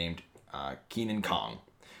Shanghai named Kenan Kong.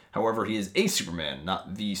 However, he is a Superman,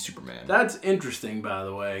 not the Superman. That's interesting, by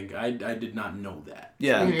the way. I did not know that.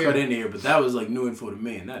 Yeah. So cut in here, but that was like new info to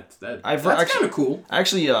me, and that's kind of cool.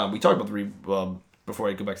 Actually, we talked about before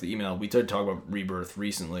I go back to the email, we did talk about Rebirth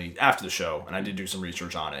recently after the show, and I did do some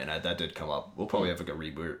research on it, and that did come up. We'll probably have like a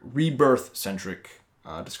rebirth-centric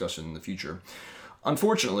discussion in the future.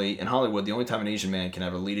 Unfortunately, in Hollywood, the only time an Asian man can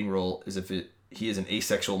have a leading role is if he is an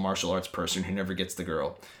asexual martial arts person who never gets the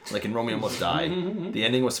girl. Like in Romeo Must Die. The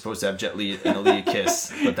ending was supposed to have Jet Li and Aaliyah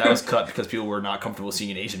kiss, but that was cut because people were not comfortable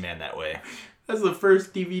seeing an Asian man that way. That's the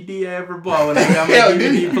first DVD I ever bought when I got my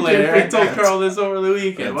DVD player. I told Carl this over the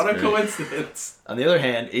weekend. What a coincidence. On the other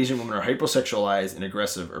hand, Asian women are hypersexualized and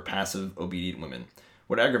aggressive or passive, obedient women.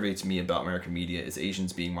 What aggravates me about American media is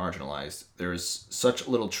Asians being marginalized. There is such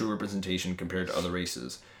little true representation compared to other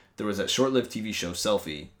races. There was that short-lived TV show,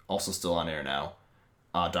 Selfie, also still on air now,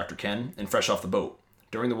 Dr. Ken, and Fresh Off the Boat.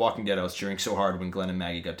 During The Walking Dead, I was cheering so hard when Glenn and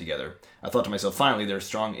Maggie got together. I thought to myself, finally, there's a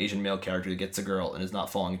strong Asian male character that gets a girl and is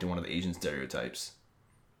not falling into one of the Asian stereotypes.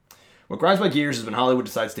 What grinds my gears is when Hollywood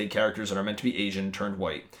decides to take characters that are meant to be Asian turned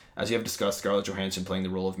white. As you have discussed, Scarlett Johansson playing the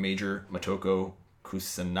role of Major Motoko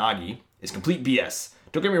Kusanagi is complete BS.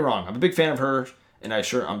 Don't get me wrong, I'm a big fan of her, and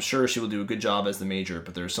I'm sure she will do a good job as the Major,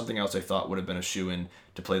 but there's something else I thought would have been a shoo-in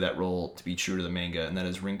to play that role to be true to the manga, and that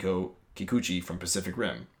is Rinko Kikuchi from Pacific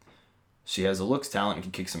Rim. She has the looks, talent, and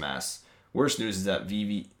can kick some ass. Worst news is that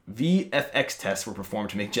VFX tests were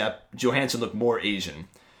performed to make Johansson look more Asian.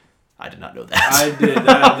 I did not know that. I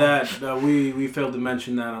did. We failed to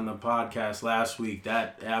mention that on the podcast last week.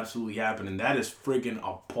 That absolutely happened, and that is freaking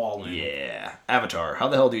appalling. Yeah. Avatar. How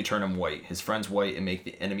the hell do you turn him white? His friend's white and make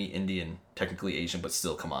the enemy Indian, technically Asian, but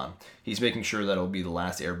still, come on. He's making sure that it'll be the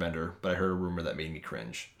last airbender, but I heard a rumor that made me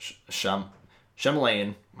cringe.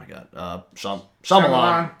 Shyamalan, oh my god,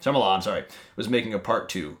 Shyamalan, sorry, was making a part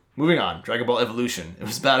 2. Moving on, Dragon Ball Evolution. It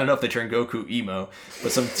was bad enough they turned Goku emo,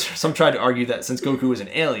 but some tried to argue that since Goku was an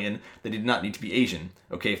alien, they did not need to be Asian.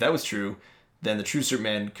 Okay, if that was true, then the true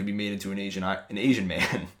Superman could be made into an Asian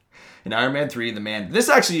man. In Iron Man 3, the man... This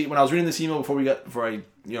actually, when I was reading this email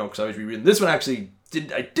because I was rereading this one, I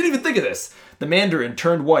didn't even think of this. The Mandarin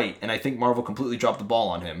turned white, and I think Marvel completely dropped the ball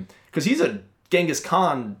on him, because he's a Genghis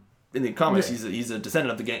Khan. In the comics, yeah. He's a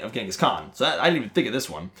descendant of Genghis Khan. So I didn't even think of this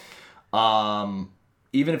one.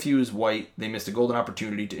 Even if he was white, they missed a golden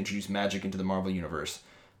opportunity to introduce magic into the Marvel Universe.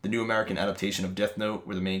 The new American adaptation of Death Note,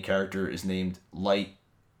 where the main character is named Light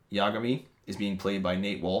Yagami, is being played by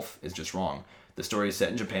Nate Wolff, is just wrong. The story is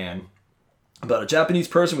set in Japan, about a Japanese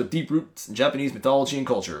person with deep roots in Japanese mythology and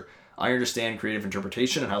culture. I understand creative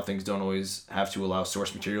interpretation and how things don't always have to allow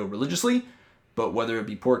source material religiously, but whether it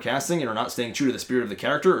be poor casting and or not staying true to the spirit of the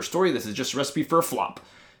character or story, this is just a recipe for a flop.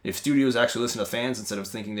 If studios actually listen to fans instead of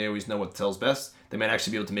thinking they always know what sells best, they might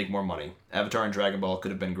actually be able to make more money. Avatar and Dragon Ball could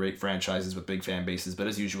have been great franchises with big fan bases, but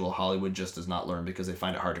as usual, Hollywood just does not learn because they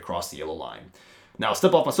find it hard to cross the yellow line. Now, I'll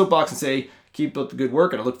step off my soapbox and say, keep up the good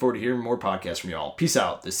work, and I look forward to hearing more podcasts from y'all. Peace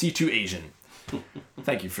out. The C2 Asian.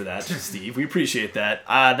 Thank you for that, Steve. We appreciate that.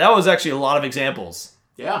 That was actually a lot of examples.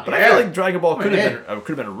 Yeah. But I feel like Dragon Ball could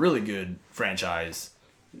have been a really good franchise.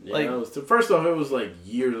 Yeah, first off, it was like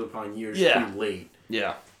years upon years too late.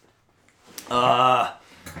 Yeah.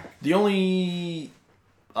 The only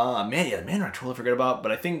the Mandarin I totally forgot about,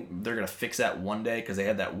 but I think they're gonna fix that one day because they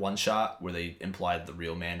had that one shot where they implied the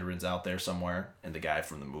real Mandarin's out there somewhere, and the guy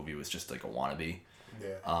from the movie was just like a wannabe.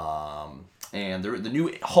 Yeah. And the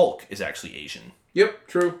new Hulk is actually Asian. Yep,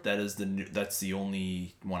 true. That's the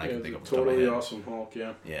only one I can think of. Totally awesome Hulk,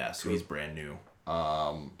 yeah. Yeah, so he's brand new.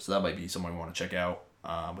 So that might be someone we want to check out.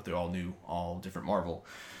 But they're all new, all different Marvel.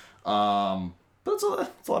 But it's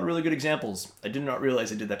a lot of really good examples. I did not realize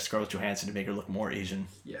they did that to Scarlett Johansson to make her look more Asian.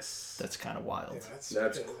 Yes. That's kind of wild. Yeah,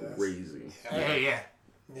 that's crazy. Yeah.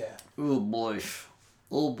 Oh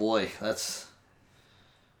boy, that's.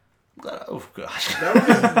 Oh gosh.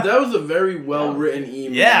 That was a very well written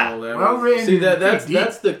email. Yeah, well written. See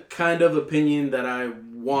that's the kind of opinion that I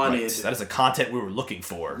wanted. Right. That is the content we were looking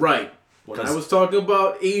for. Right. When I was talking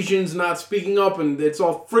about Asians not speaking up and it's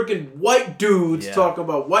all freaking white dudes talking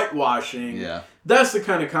about whitewashing. Yeah. That's the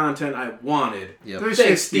kind of content I wanted. Yep.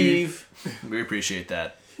 Thanks, Steve. We appreciate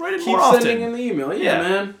that. Write it Keep more often. sending in the email. Yeah,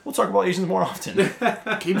 man. We'll talk about Asians more often.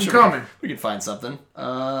 Keep them coming. We can find something.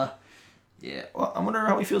 Yeah. Well, I wonder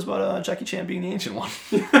how he feels about Jackie Chan being the ancient one.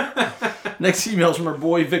 Next email is from our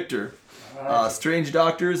boy Victor. Strange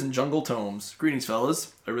Doctors and Jungle Tomes. Greetings,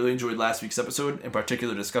 fellas. I really enjoyed last week's episode, in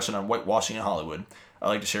particular discussion on whitewashing in Hollywood. I'd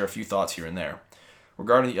like to share a few thoughts here and there.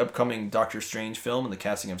 Regarding the upcoming Doctor Strange film and the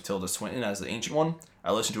casting of Tilda Swinton as the Ancient One,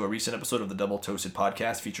 I listened to a recent episode of the Double Toasted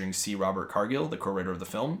podcast featuring C. Robert Cargill, the co-writer of the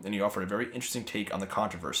film, and he offered a very interesting take on the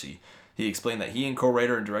controversy. He explained that he and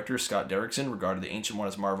co-writer and director Scott Derrickson regarded the Ancient One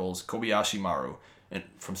as Marvel's Kobayashi Maru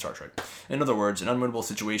from Star Trek. In other words, an unwinnable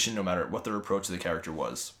situation no matter what their approach to the character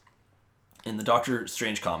was. In the Doctor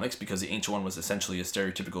Strange comics, because the Ancient One was essentially a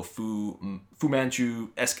stereotypical Fu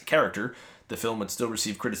Manchu-esque character, the film would still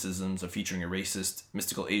receive criticisms of featuring a racist,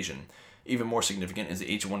 mystical Asian. Even more significant is the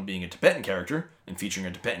Ancient One being a Tibetan character, and featuring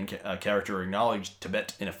a Tibetan character or acknowledged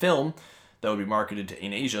Tibet in a film that would be marketed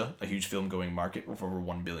in Asia, a huge film-going market with over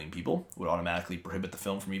 1 billion people, would automatically prohibit the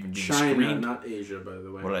film from even being China, screened. not Asia, by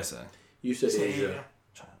the way. What did I say? You said Asia.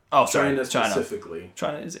 China. Oh, sorry. China specifically.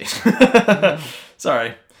 China is Asia.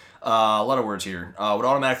 Sorry. A lot of words here. Would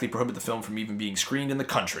automatically prohibit the film from even being screened in the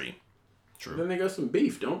country. True. Then they got some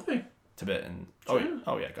beef, don't they? Tibetan. China?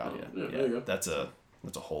 God, yeah. There you go. That's a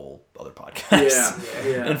whole other podcast.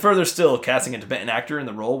 Yeah. And further still, casting a Tibetan actor in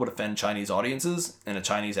the role would offend Chinese audiences, and a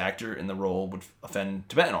Chinese actor in the role would offend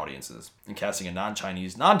Tibetan audiences. And casting a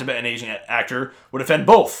non-Chinese, non-Tibetan Asian actor would offend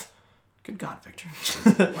both. Good God, Victor.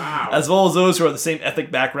 Wow. As well as those who are the same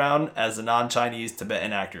ethnic background as the non-Chinese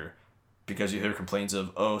Tibetan actor. Because you hear complaints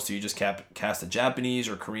of, so you just cast a Japanese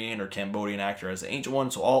or Korean or Cambodian actor as the Ancient One,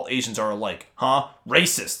 so all Asians are alike. Huh?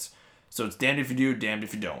 Racist. So it's damned if you do, damned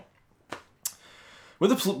if you don't.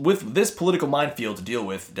 With this political minefield to deal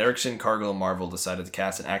with, Derrickson, Cargill, and Marvel decided to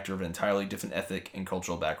cast an actor of an entirely different ethnic and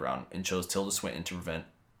cultural background, and chose Tilda Swinton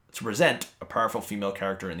to present a powerful female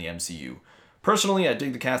character in the MCU. Personally, I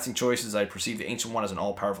dig the casting choice as I perceive the Ancient One as an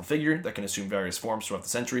all-powerful figure that can assume various forms throughout the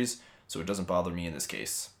centuries, so it doesn't bother me in this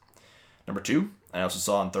case. Number 2, I also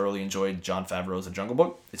saw and thoroughly enjoyed Jon Favreau's The Jungle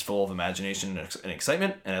Book. It's full of imagination and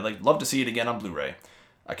excitement, and I'd love to see it again on Blu-ray.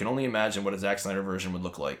 I can only imagine what a Zack Snyder version would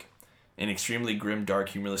look like. An extremely grim, dark,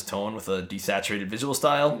 humorless tone with a desaturated visual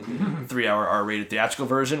style, 3-hour R-rated theatrical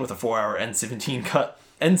version with a 4-hour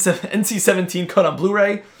NC-17 cut on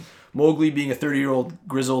Blu-ray, Mowgli being a 30-year-old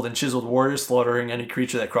grizzled and chiseled warrior slaughtering any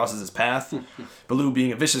creature that crosses his path, Baloo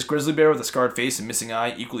being a vicious grizzly bear with a scarred face and missing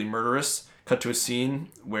eye, equally murderous. Cut to a scene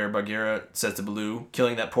where Bagheera says to Baloo,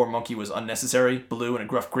 killing that poor monkey was unnecessary. Baloo in a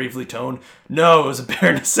gruff, gravely tone, no, it was a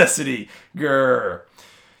bare necessity. Grrr.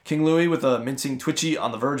 King Louie with a mincing Twitchy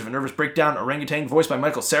on the verge of a nervous breakdown. Orangutan voiced by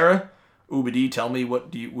Michael Cera. Oobity, tell me what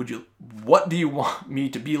do you want me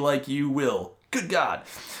to be like? You will. Good God.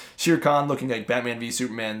 Shere Khan looking like Batman v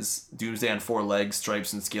Superman's Doomsday on 4 legs,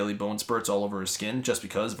 stripes and scaly bone spurts all over his skin, just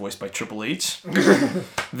because, voiced by Triple H.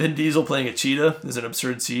 Vin Diesel playing a cheetah. There's an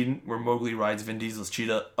absurd scene where Mowgli rides Vin Diesel's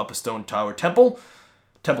cheetah up a stone temple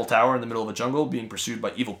tower in the middle of a jungle, being pursued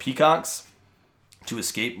by evil peacocks. To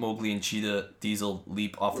escape, Mowgli and Cheetah Diesel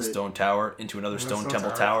leap off the stone tower into another stone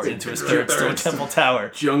temple tower into a third stone temple tower.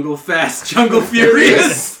 Jungle Fast, Jungle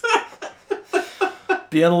Furious.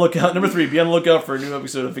 Be on the lookout. Number 3, be on the lookout for a new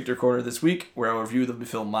episode of Victor Corner this week, where I will review the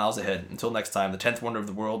film Miles Ahead. Until next time, the 10th wonder of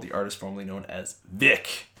the world, the artist formerly known as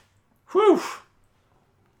Vic. Whew.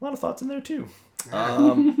 A lot of thoughts in there, too.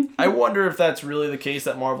 I wonder if that's really the case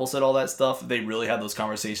that Marvel said all that stuff. If they really had those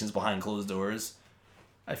conversations behind closed doors.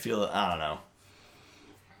 I don't know.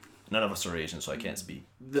 None of us are Asian, so I can't speak.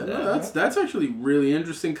 That's actually really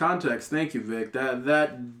interesting context. Thank you, Vic.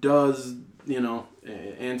 That does,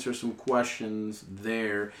 answer some questions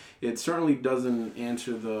there. It certainly doesn't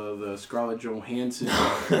answer the Scarlett Johansson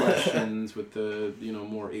questions with the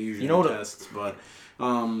more Asian tests, but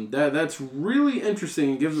that's really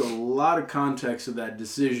interesting. It gives a lot of context to that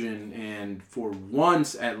decision, and for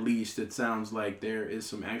once at least, it sounds like there is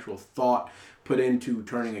some actual thought put into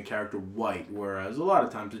turning a character white, whereas a lot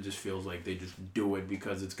of times it just feels like they just do it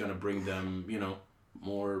because it's going to bring them,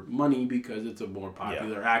 more money because it's a more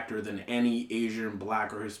popular actor than any Asian,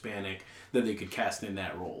 Black, or Hispanic that they could cast in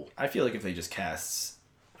that role. I feel like if they just cast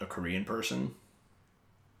a Korean person,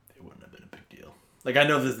 it wouldn't have been a big deal. Like, I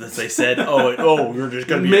know that they said, we're just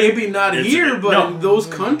going to be... Maybe not here, but in those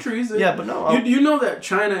countries... Yeah, but no... You know that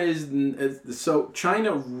China is... So,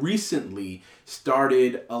 China recently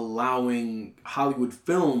started allowing Hollywood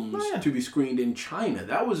films to be screened in China.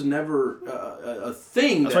 That was never a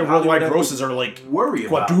thing. That's why worldwide grosses are, like,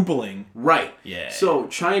 quadrupling. Right. Yeah. So,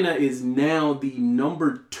 China is now the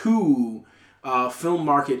number 2 film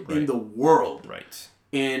market in the world. Right.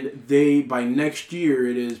 And by next year,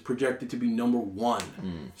 it is projected to be number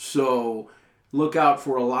 1. So look out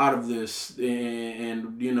for a lot of this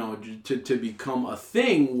and to become a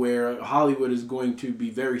thing where Hollywood is going to be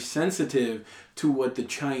very sensitive to what the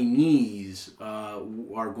Chinese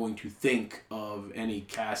are going to think of any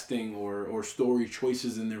casting or story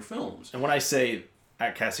choices in their films. And when I say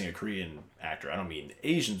casting a Korean actor, I don't mean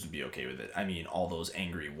Asians would be okay with it. I mean all those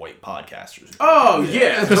angry white podcasters. Oh,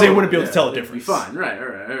 yeah. Because they wouldn't be able to tell the difference. Be fine.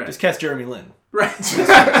 Right. Just cast Jeremy Lin. Right.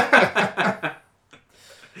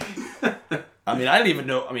 I mean, I didn't even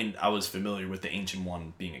know. I mean, I was familiar with the Ancient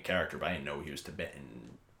One being a character, but I didn't know he was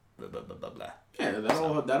Tibetan. Blah, blah, blah, blah, blah. Yeah,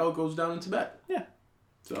 that all goes down in Tibet. Yeah.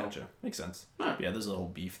 So. Gotcha. Makes sense. Right. Yeah, there's a whole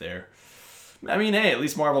beef there. I mean, hey, at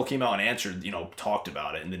least Marvel came out and answered, talked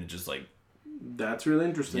about it, and then it just like... That's really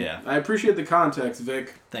interesting. Yeah. I appreciate the context,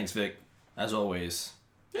 Vic. Thanks, Vic. As always,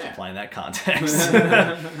 Yeah. supplying that context.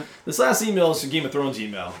 This last email is a Game of Thrones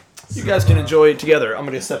email. You guys can enjoy it together. I'm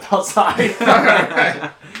going to step outside.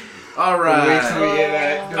 All right. Wait till we get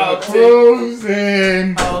that door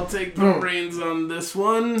closing. I'll take the reins on this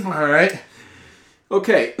one. All right.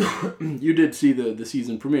 Okay. You did see the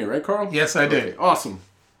season premiere, right, Carl? Yes, I did. Okay, awesome.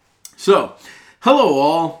 So, hello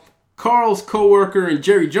all. Carl's coworker and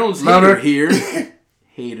Jerry Jones Lover. here.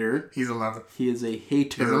 Hater. He's a lover. He is a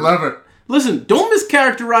hater. He's a lover. Listen, don't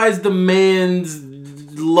mischaracterize the man's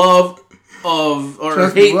love of or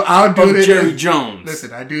Trust hate me, I'll do of this. Jerry Jones.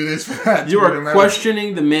 Listen, I do this for that. You are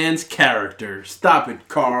questioning the man's character. Stop it,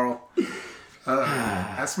 Carl.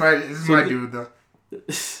 This is my dude, though.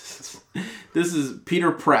 This is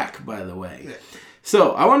Peter Prack, by the way. Yeah.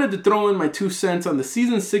 So, I wanted to throw in my 2 cents on the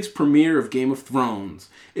Season 6 premiere of Game of Thrones.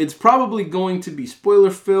 It's probably going to be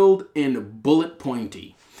spoiler-filled and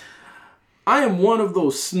bullet-pointy. I am one of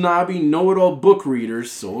those snobby, know-it-all book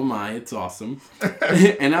readers, so am I, it's awesome.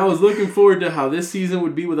 And I was looking forward to how this season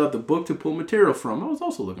would be without the book to pull material from. I was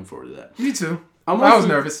also looking forward to that. Me too. I was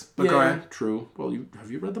nervous, but go ahead. True. Well,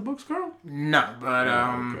 have you read the books, Carl? No, but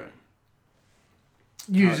Okay.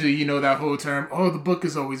 usually, that whole term, the book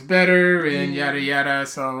is always better, and yada yada,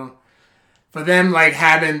 so... For them, like,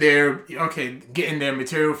 having getting their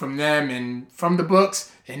material from them and from the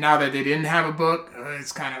books, and now that they didn't have a book,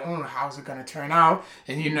 it's kind of, how's it going to turn out?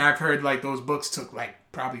 And, I've heard, like, those books took, like,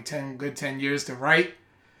 probably 10 years to write.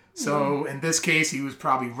 So, in this case, he was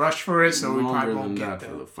probably rushed for it, so we probably won't get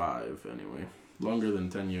for the 5, anyway. Longer than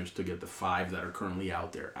 10 years to get the 5 that are currently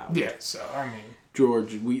out there. Yeah, so, I mean...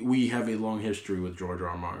 George, we have a long history with George R.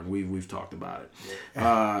 R. Martin. We've talked about it.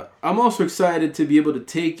 I'm also excited to be able to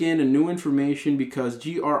take in a new information because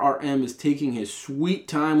GRRM is taking his sweet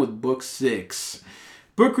time with Book 6.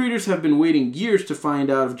 Book readers have been waiting years to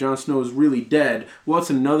find out if Jon Snow is really dead. Well, it's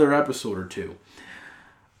another episode or 2.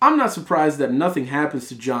 I'm not surprised that nothing happens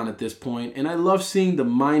to Jon at this point, and I love seeing the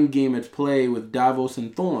mind game at play with Davos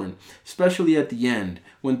and Thorne, especially at the end.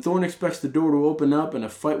 When Thorne expects the door to open up and a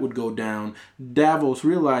fight would go down, Davos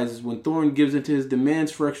realizes when Thorne gives into his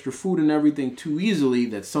demands for extra food and everything too easily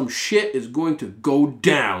that some shit is going to go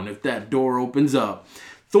down if that door opens up.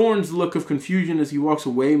 Thorne's look of confusion as he walks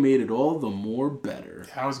away made it all the more better.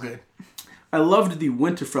 That was good. I loved the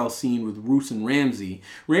Winterfell scene with Roose and Ramsay.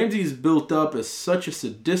 Ramsay is built up as such a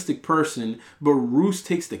sadistic person, but Roose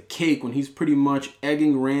takes the cake when he's pretty much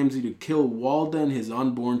egging Ramsay to kill Walda and his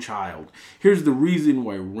unborn child. Here's the reason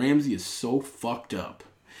why Ramsay is so fucked up.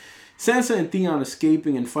 Sansa and Theon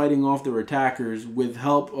escaping and fighting off their attackers with the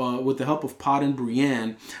help of Pod and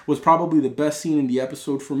Brienne was probably the best scene in the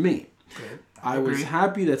episode for me. Good. I was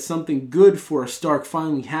happy that something good for a Stark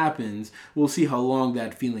finally happens. We'll see how long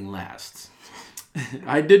that feeling lasts.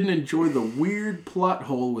 I didn't enjoy the weird plot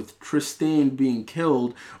hole with Trystane being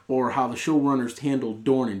killed or how the showrunners handled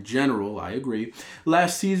Dorne in general. I agree.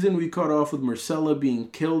 Last season, we caught off with Myrcella being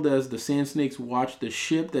killed as the Sand Snakes watch the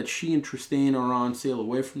ship that she and Trystane are on sail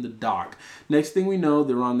away from the dock. Next thing we know,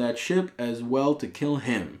 they're on that ship as well to kill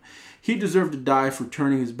him. He deserved to die for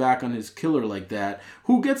turning his back on his killer like that.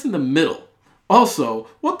 Who gets in the middle? Also,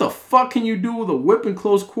 what the fuck can you do with a whip in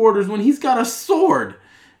close quarters when he's got a sword?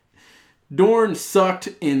 Dorne sucked,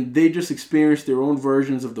 and they just experienced their own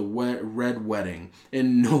versions of the Red Wedding,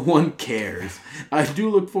 and no one cares. I do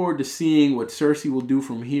look forward to seeing what Cersei will do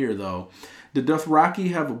from here, though. The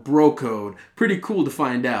Dothraki have a bro code. Pretty cool to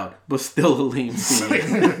find out, but still a lame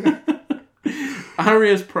scene.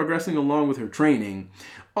 Arya is progressing along with her training.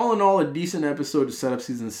 All in all, a decent episode to set up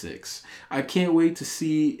season 6. I can't wait to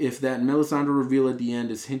see if that Melisandre reveal at the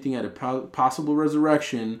end is hinting at a possible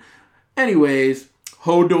resurrection. Anyways,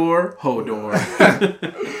 Hodor.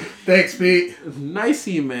 Thanks, Pete. Nice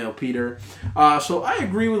email, Peter. So I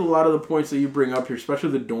agree with a lot of the points that you bring up here,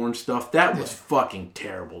 especially the Dorne stuff. That was fucking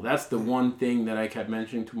terrible. That's the one thing that I kept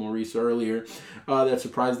mentioning to Maurice earlier that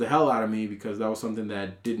surprised the hell out of me, because that was something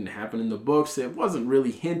that didn't happen in the books. It wasn't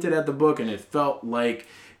really hinted at the book, and it felt like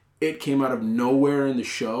it came out of nowhere in the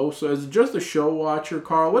show. So as just a show watcher,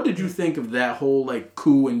 Carl, what did you think of that whole like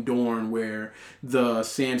coup in Dorne where the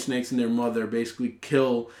Sand Snakes and their mother basically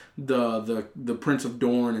kill the Prince of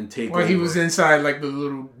Dorne and take over? He was inside like the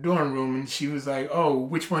little dorm room, and she was like, "Oh,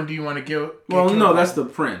 which one do you want to get Well, killed no, by?" that's the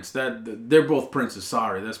prince. They're both princes.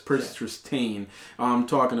 Sorry, that's Prince Trystane. I'm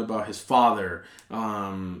talking about his father.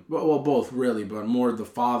 Well, both really, but more the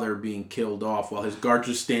father being killed off while his guards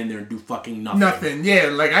just stand there and do fucking nothing. Nothing. Yeah,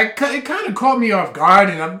 like it kind of caught me off guard,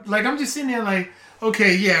 and I'm just sitting there like,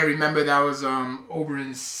 okay, yeah, I remember that was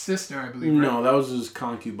Oberyn's sister, I believe. Right? No, that was his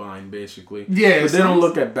concubine, basically. Yeah, but they don't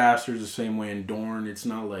look at bastards the same way in Dorne. It's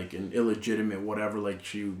not like an illegitimate whatever like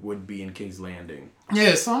she would be in King's Landing.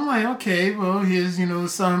 Yeah, so I'm like, okay, well, here's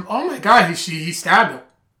some. Oh my God, he stabbed him.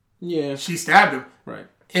 Yeah, she stabbed him. Right,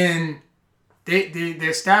 and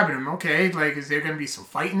they're stabbing him. Okay, like, is there gonna be some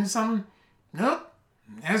fighting or something? Nope,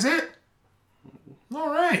 that's it. All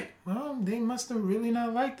right. Well, they must have really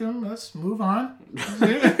not liked him. Let's move on.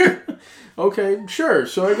 Okay, sure.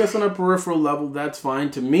 So I guess on a peripheral level, that's fine.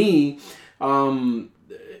 To me,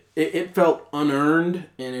 it felt unearned,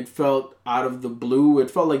 and it felt out of the blue. It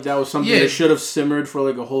felt like that was something that should have simmered for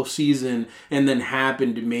like a whole season and then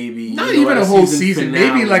happened maybe. Not even a whole season.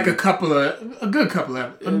 Maybe like a good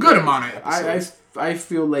amount of episodes. I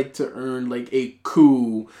feel like to earn like a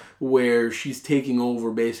coup where she's taking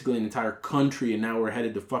over basically an entire country and now we're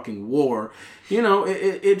headed to fucking war.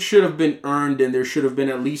 It should have been earned, and there should have been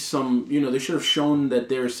at least some, they should have shown that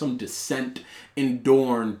there's some dissent in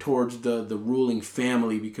Dorne towards the ruling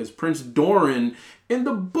family, because Prince Doran in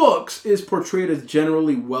the books is portrayed as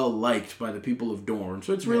generally well liked by the people of Dorne.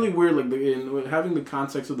 So it's really weird, like having the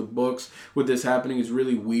context of the books with this happening is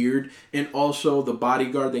really weird. And also the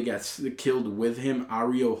bodyguard that got killed with him,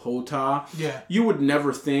 Areo Hotah. Yeah. You would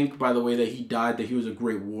never think, by the way that he died, that he was a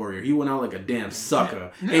great warrior. He went out like a damn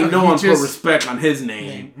sucker. Ain't no one put respect on his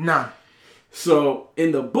name. No. So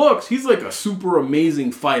in the books, he's like a super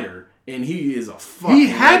amazing fighter. And he is a fucking... He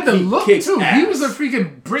had the look, too. Ass. He was a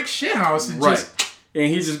freaking brick shithouse. And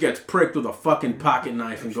he just gets pricked with a fucking pocket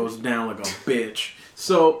knife and goes down like a bitch.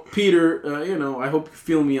 So, Peter, I hope you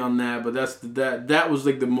feel me on that, but that was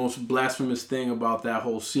like the most blasphemous thing about that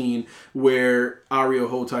whole scene where Areo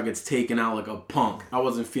Hotah gets taken out like a punk. I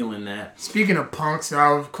wasn't feeling that. Speaking of punks,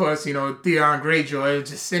 of course, Theon Greyjoy was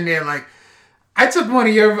just sitting there like, I took one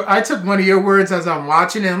of your words as I'm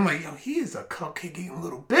watching it. I'm like, yo, he is a cupcake-eating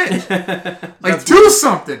little bitch. Like, do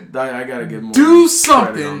something. I gotta give more. Do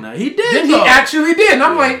something. On that. He did. Then he actually did. And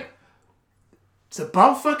I'm like, it's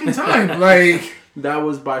about fucking time. Like, that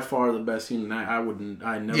was by far the best scene. I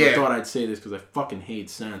never thought I'd say this because I fucking hate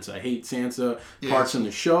Sansa. I hate Sansa parts in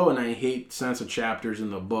the show, and I hate Sansa chapters in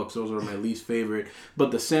the books. Those are my least favorite.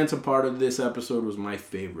 But the Sansa part of this episode was my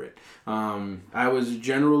favorite. I was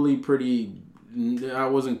generally I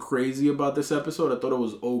wasn't crazy about this episode. I thought it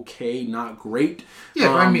was okay, not great.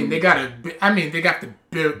 Yeah, but they got to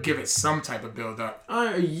give it some type of build up.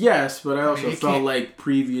 Yes, but I also felt like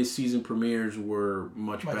previous season premieres were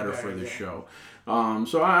much better for the show.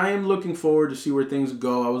 So I am looking forward to see where things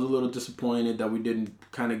go. I was a little disappointed that we didn't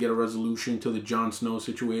kind of get a resolution to the Jon Snow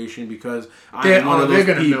situation, because I'm one of those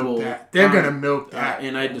people. They're gonna milk that,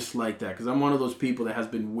 and I dislike that because I'm one of those people that has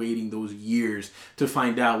been waiting those years to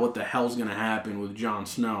find out what the hell's gonna happen with Jon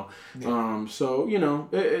Snow. Yeah. So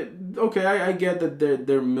okay, I get that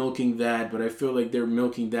they're milking that, but I feel like they're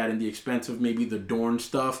milking that in the expense of maybe the Dorne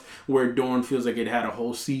stuff, where Dorne feels like it had a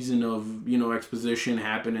whole season of exposition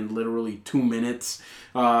happen in literally 2 minutes.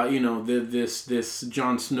 This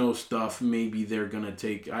Jon Snow stuff, maybe they're gonna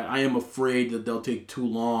take. I am afraid that they'll take too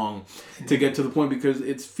long to get to the point, because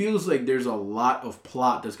it feels like there's a lot of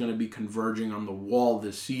plot that's gonna be converging on the Wall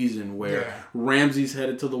this season, where Ramsay's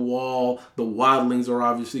headed to the Wall. The Wildlings are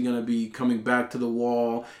obviously gonna be coming back to the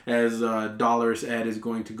Wall, as Dolorous Edd is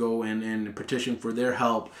going to go and petition for their their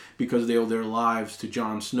help because they owe their lives to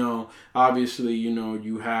Jon Snow. Obviously,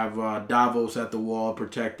 you have Davos at the wall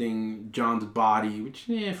protecting Jon's body, which,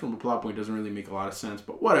 from a plot point, doesn't really make a lot of sense.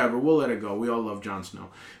 But whatever, we'll let it go. We all love Jon Snow.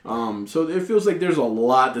 So it feels like there's a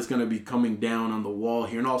lot that's going to be coming down on the wall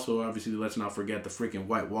here. And also, obviously, let's not forget the freaking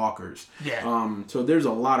White Walkers. Yeah. So there's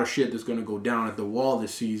a lot of shit that's going to go down at the wall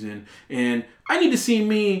this season. And I need to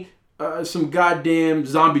see some goddamn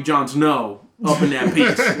zombie Jon Snow up in that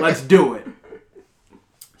piece. Let's do it.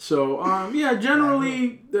 So,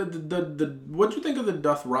 generally, the what'd you think of the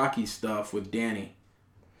Dothraki stuff with Dany?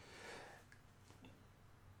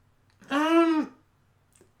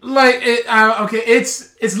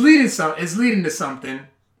 It's leading to something.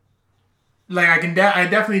 Like I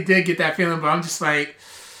definitely did get that feeling, but I'm just like,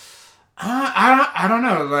 I don't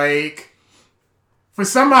know. Like, for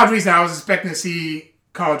some odd reason, I was expecting to see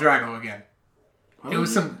Khal Drogo again. It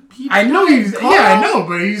was some. I know he's. Yeah, I know,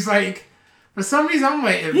 but he's like. For some reason, I'm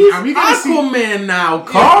like, are we gonna see Aquaman now,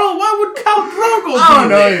 Carl? Why would Khal Drogo? I don't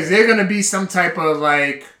know. Is there gonna be some type of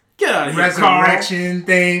like get out of here, resurrection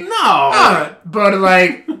thing? No, but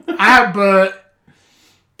like but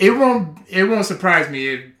it won't surprise me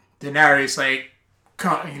if Daenerys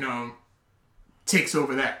takes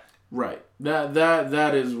over that. Right.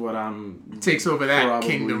 That is what I'm takes over that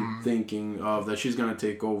kingdom. Thinking of that she's gonna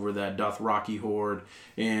take over that Dothraki horde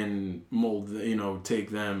and take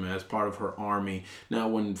them as part of her army. Now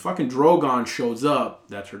when fucking Drogon shows up,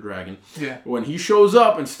 that's her dragon. Yeah. When he shows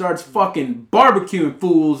up and starts fucking barbecuing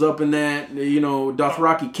fools up in that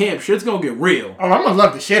Dothraki camp, shit's gonna get real. Oh, I'm gonna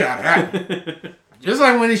love the shit out of that. Just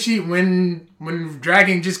like when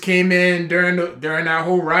Dragon just came in during that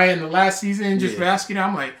whole riot in the last season, just rescued him,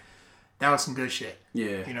 I'm like, that was some good shit.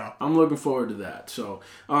 Yeah. I'm looking forward to that. So,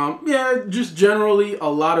 just generally a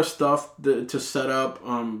lot of stuff to set up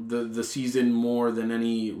the season more than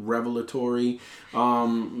any revelatory,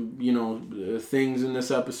 things in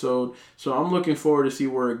this episode. So I'm looking forward to see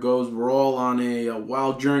where it goes. We're all on a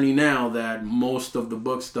wild journey now that most of the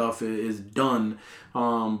book stuff is done.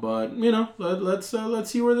 But let's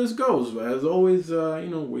see where this goes. As always,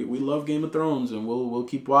 we love Game of Thrones, and we'll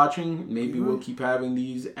keep watching. Maybe we'll keep having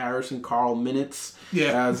these Aris and Carl minutes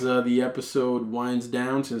as the episode winds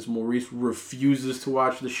down. Since Maurice refuses to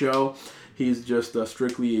watch the show, he's just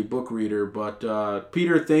strictly a book reader. But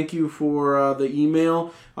Peter, thank you for the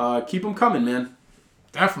email. Keep them coming, man.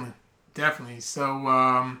 Definitely.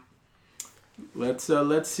 So.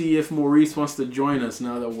 Let's see if Maurice wants to join us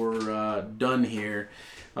now that we're done here,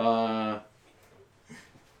 and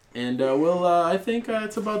we'll. I think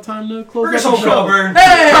it's about time to close. Bring us home, Coburn.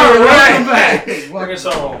 Hey, welcome back. Bring us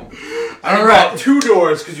home. All right, 2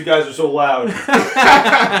 doors because you guys are so loud.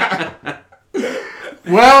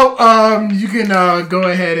 Well, you can go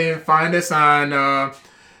ahead and find us on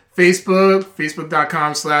Facebook,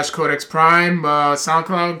 facebook.com/Codex Prime,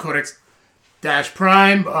 SoundCloud,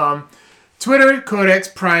 Codex-Prime, Twitter, Codex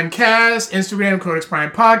Prime Cast, Instagram, Codex Prime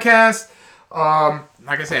Podcast.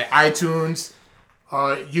 Like I said, iTunes,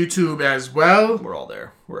 YouTube as well. We're all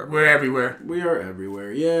there. We're everywhere. We are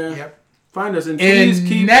everywhere. Yeah. Yep. Find us and please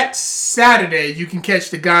keep. Next Saturday, you can catch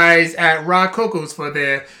the guys at Rock Coco's for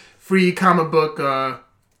their free comic book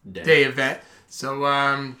day event. So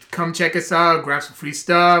come check us out, grab some free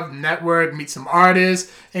stuff, network, meet some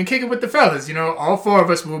artists, and kick it with the fellas. All 4 of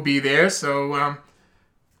us will be there. So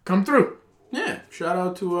come through. Yeah, shout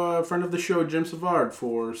out to a friend of the show, Jim Savard,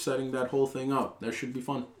 for setting that whole thing up. That should be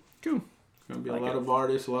fun. Cool. Going to be a lot of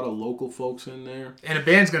artists, a lot of local folks in there. And the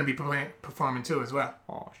band's going to be performing too as well.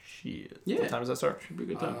 Oh, shit. Yeah. What time does that start? Should be a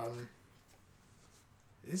good time.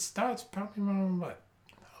 It starts probably around,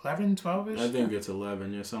 11, 12-ish? I think it's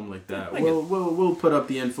 11, yeah, something like that. We'll put up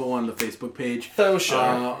the info on the Facebook page. That was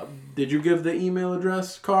sure. Did you give the email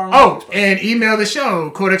address, Carl? Oh, and email the show,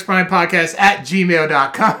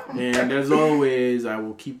 codexprimepodcast@gmail.com. And as always, I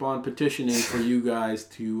will keep on petitioning for you guys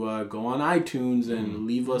to go on iTunes and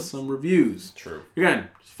leave us some reviews. True. Again,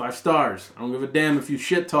 just 5 stars. I don't give a damn if you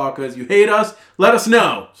shit talk us, you hate us, let us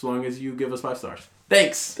know, as long as you give us 5 stars.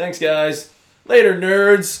 Thanks. Thanks, guys. Later,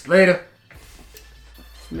 nerds. Later.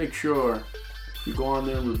 Make sure you go on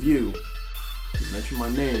there and review. Mention my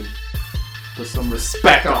name. Put some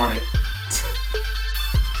respect on it.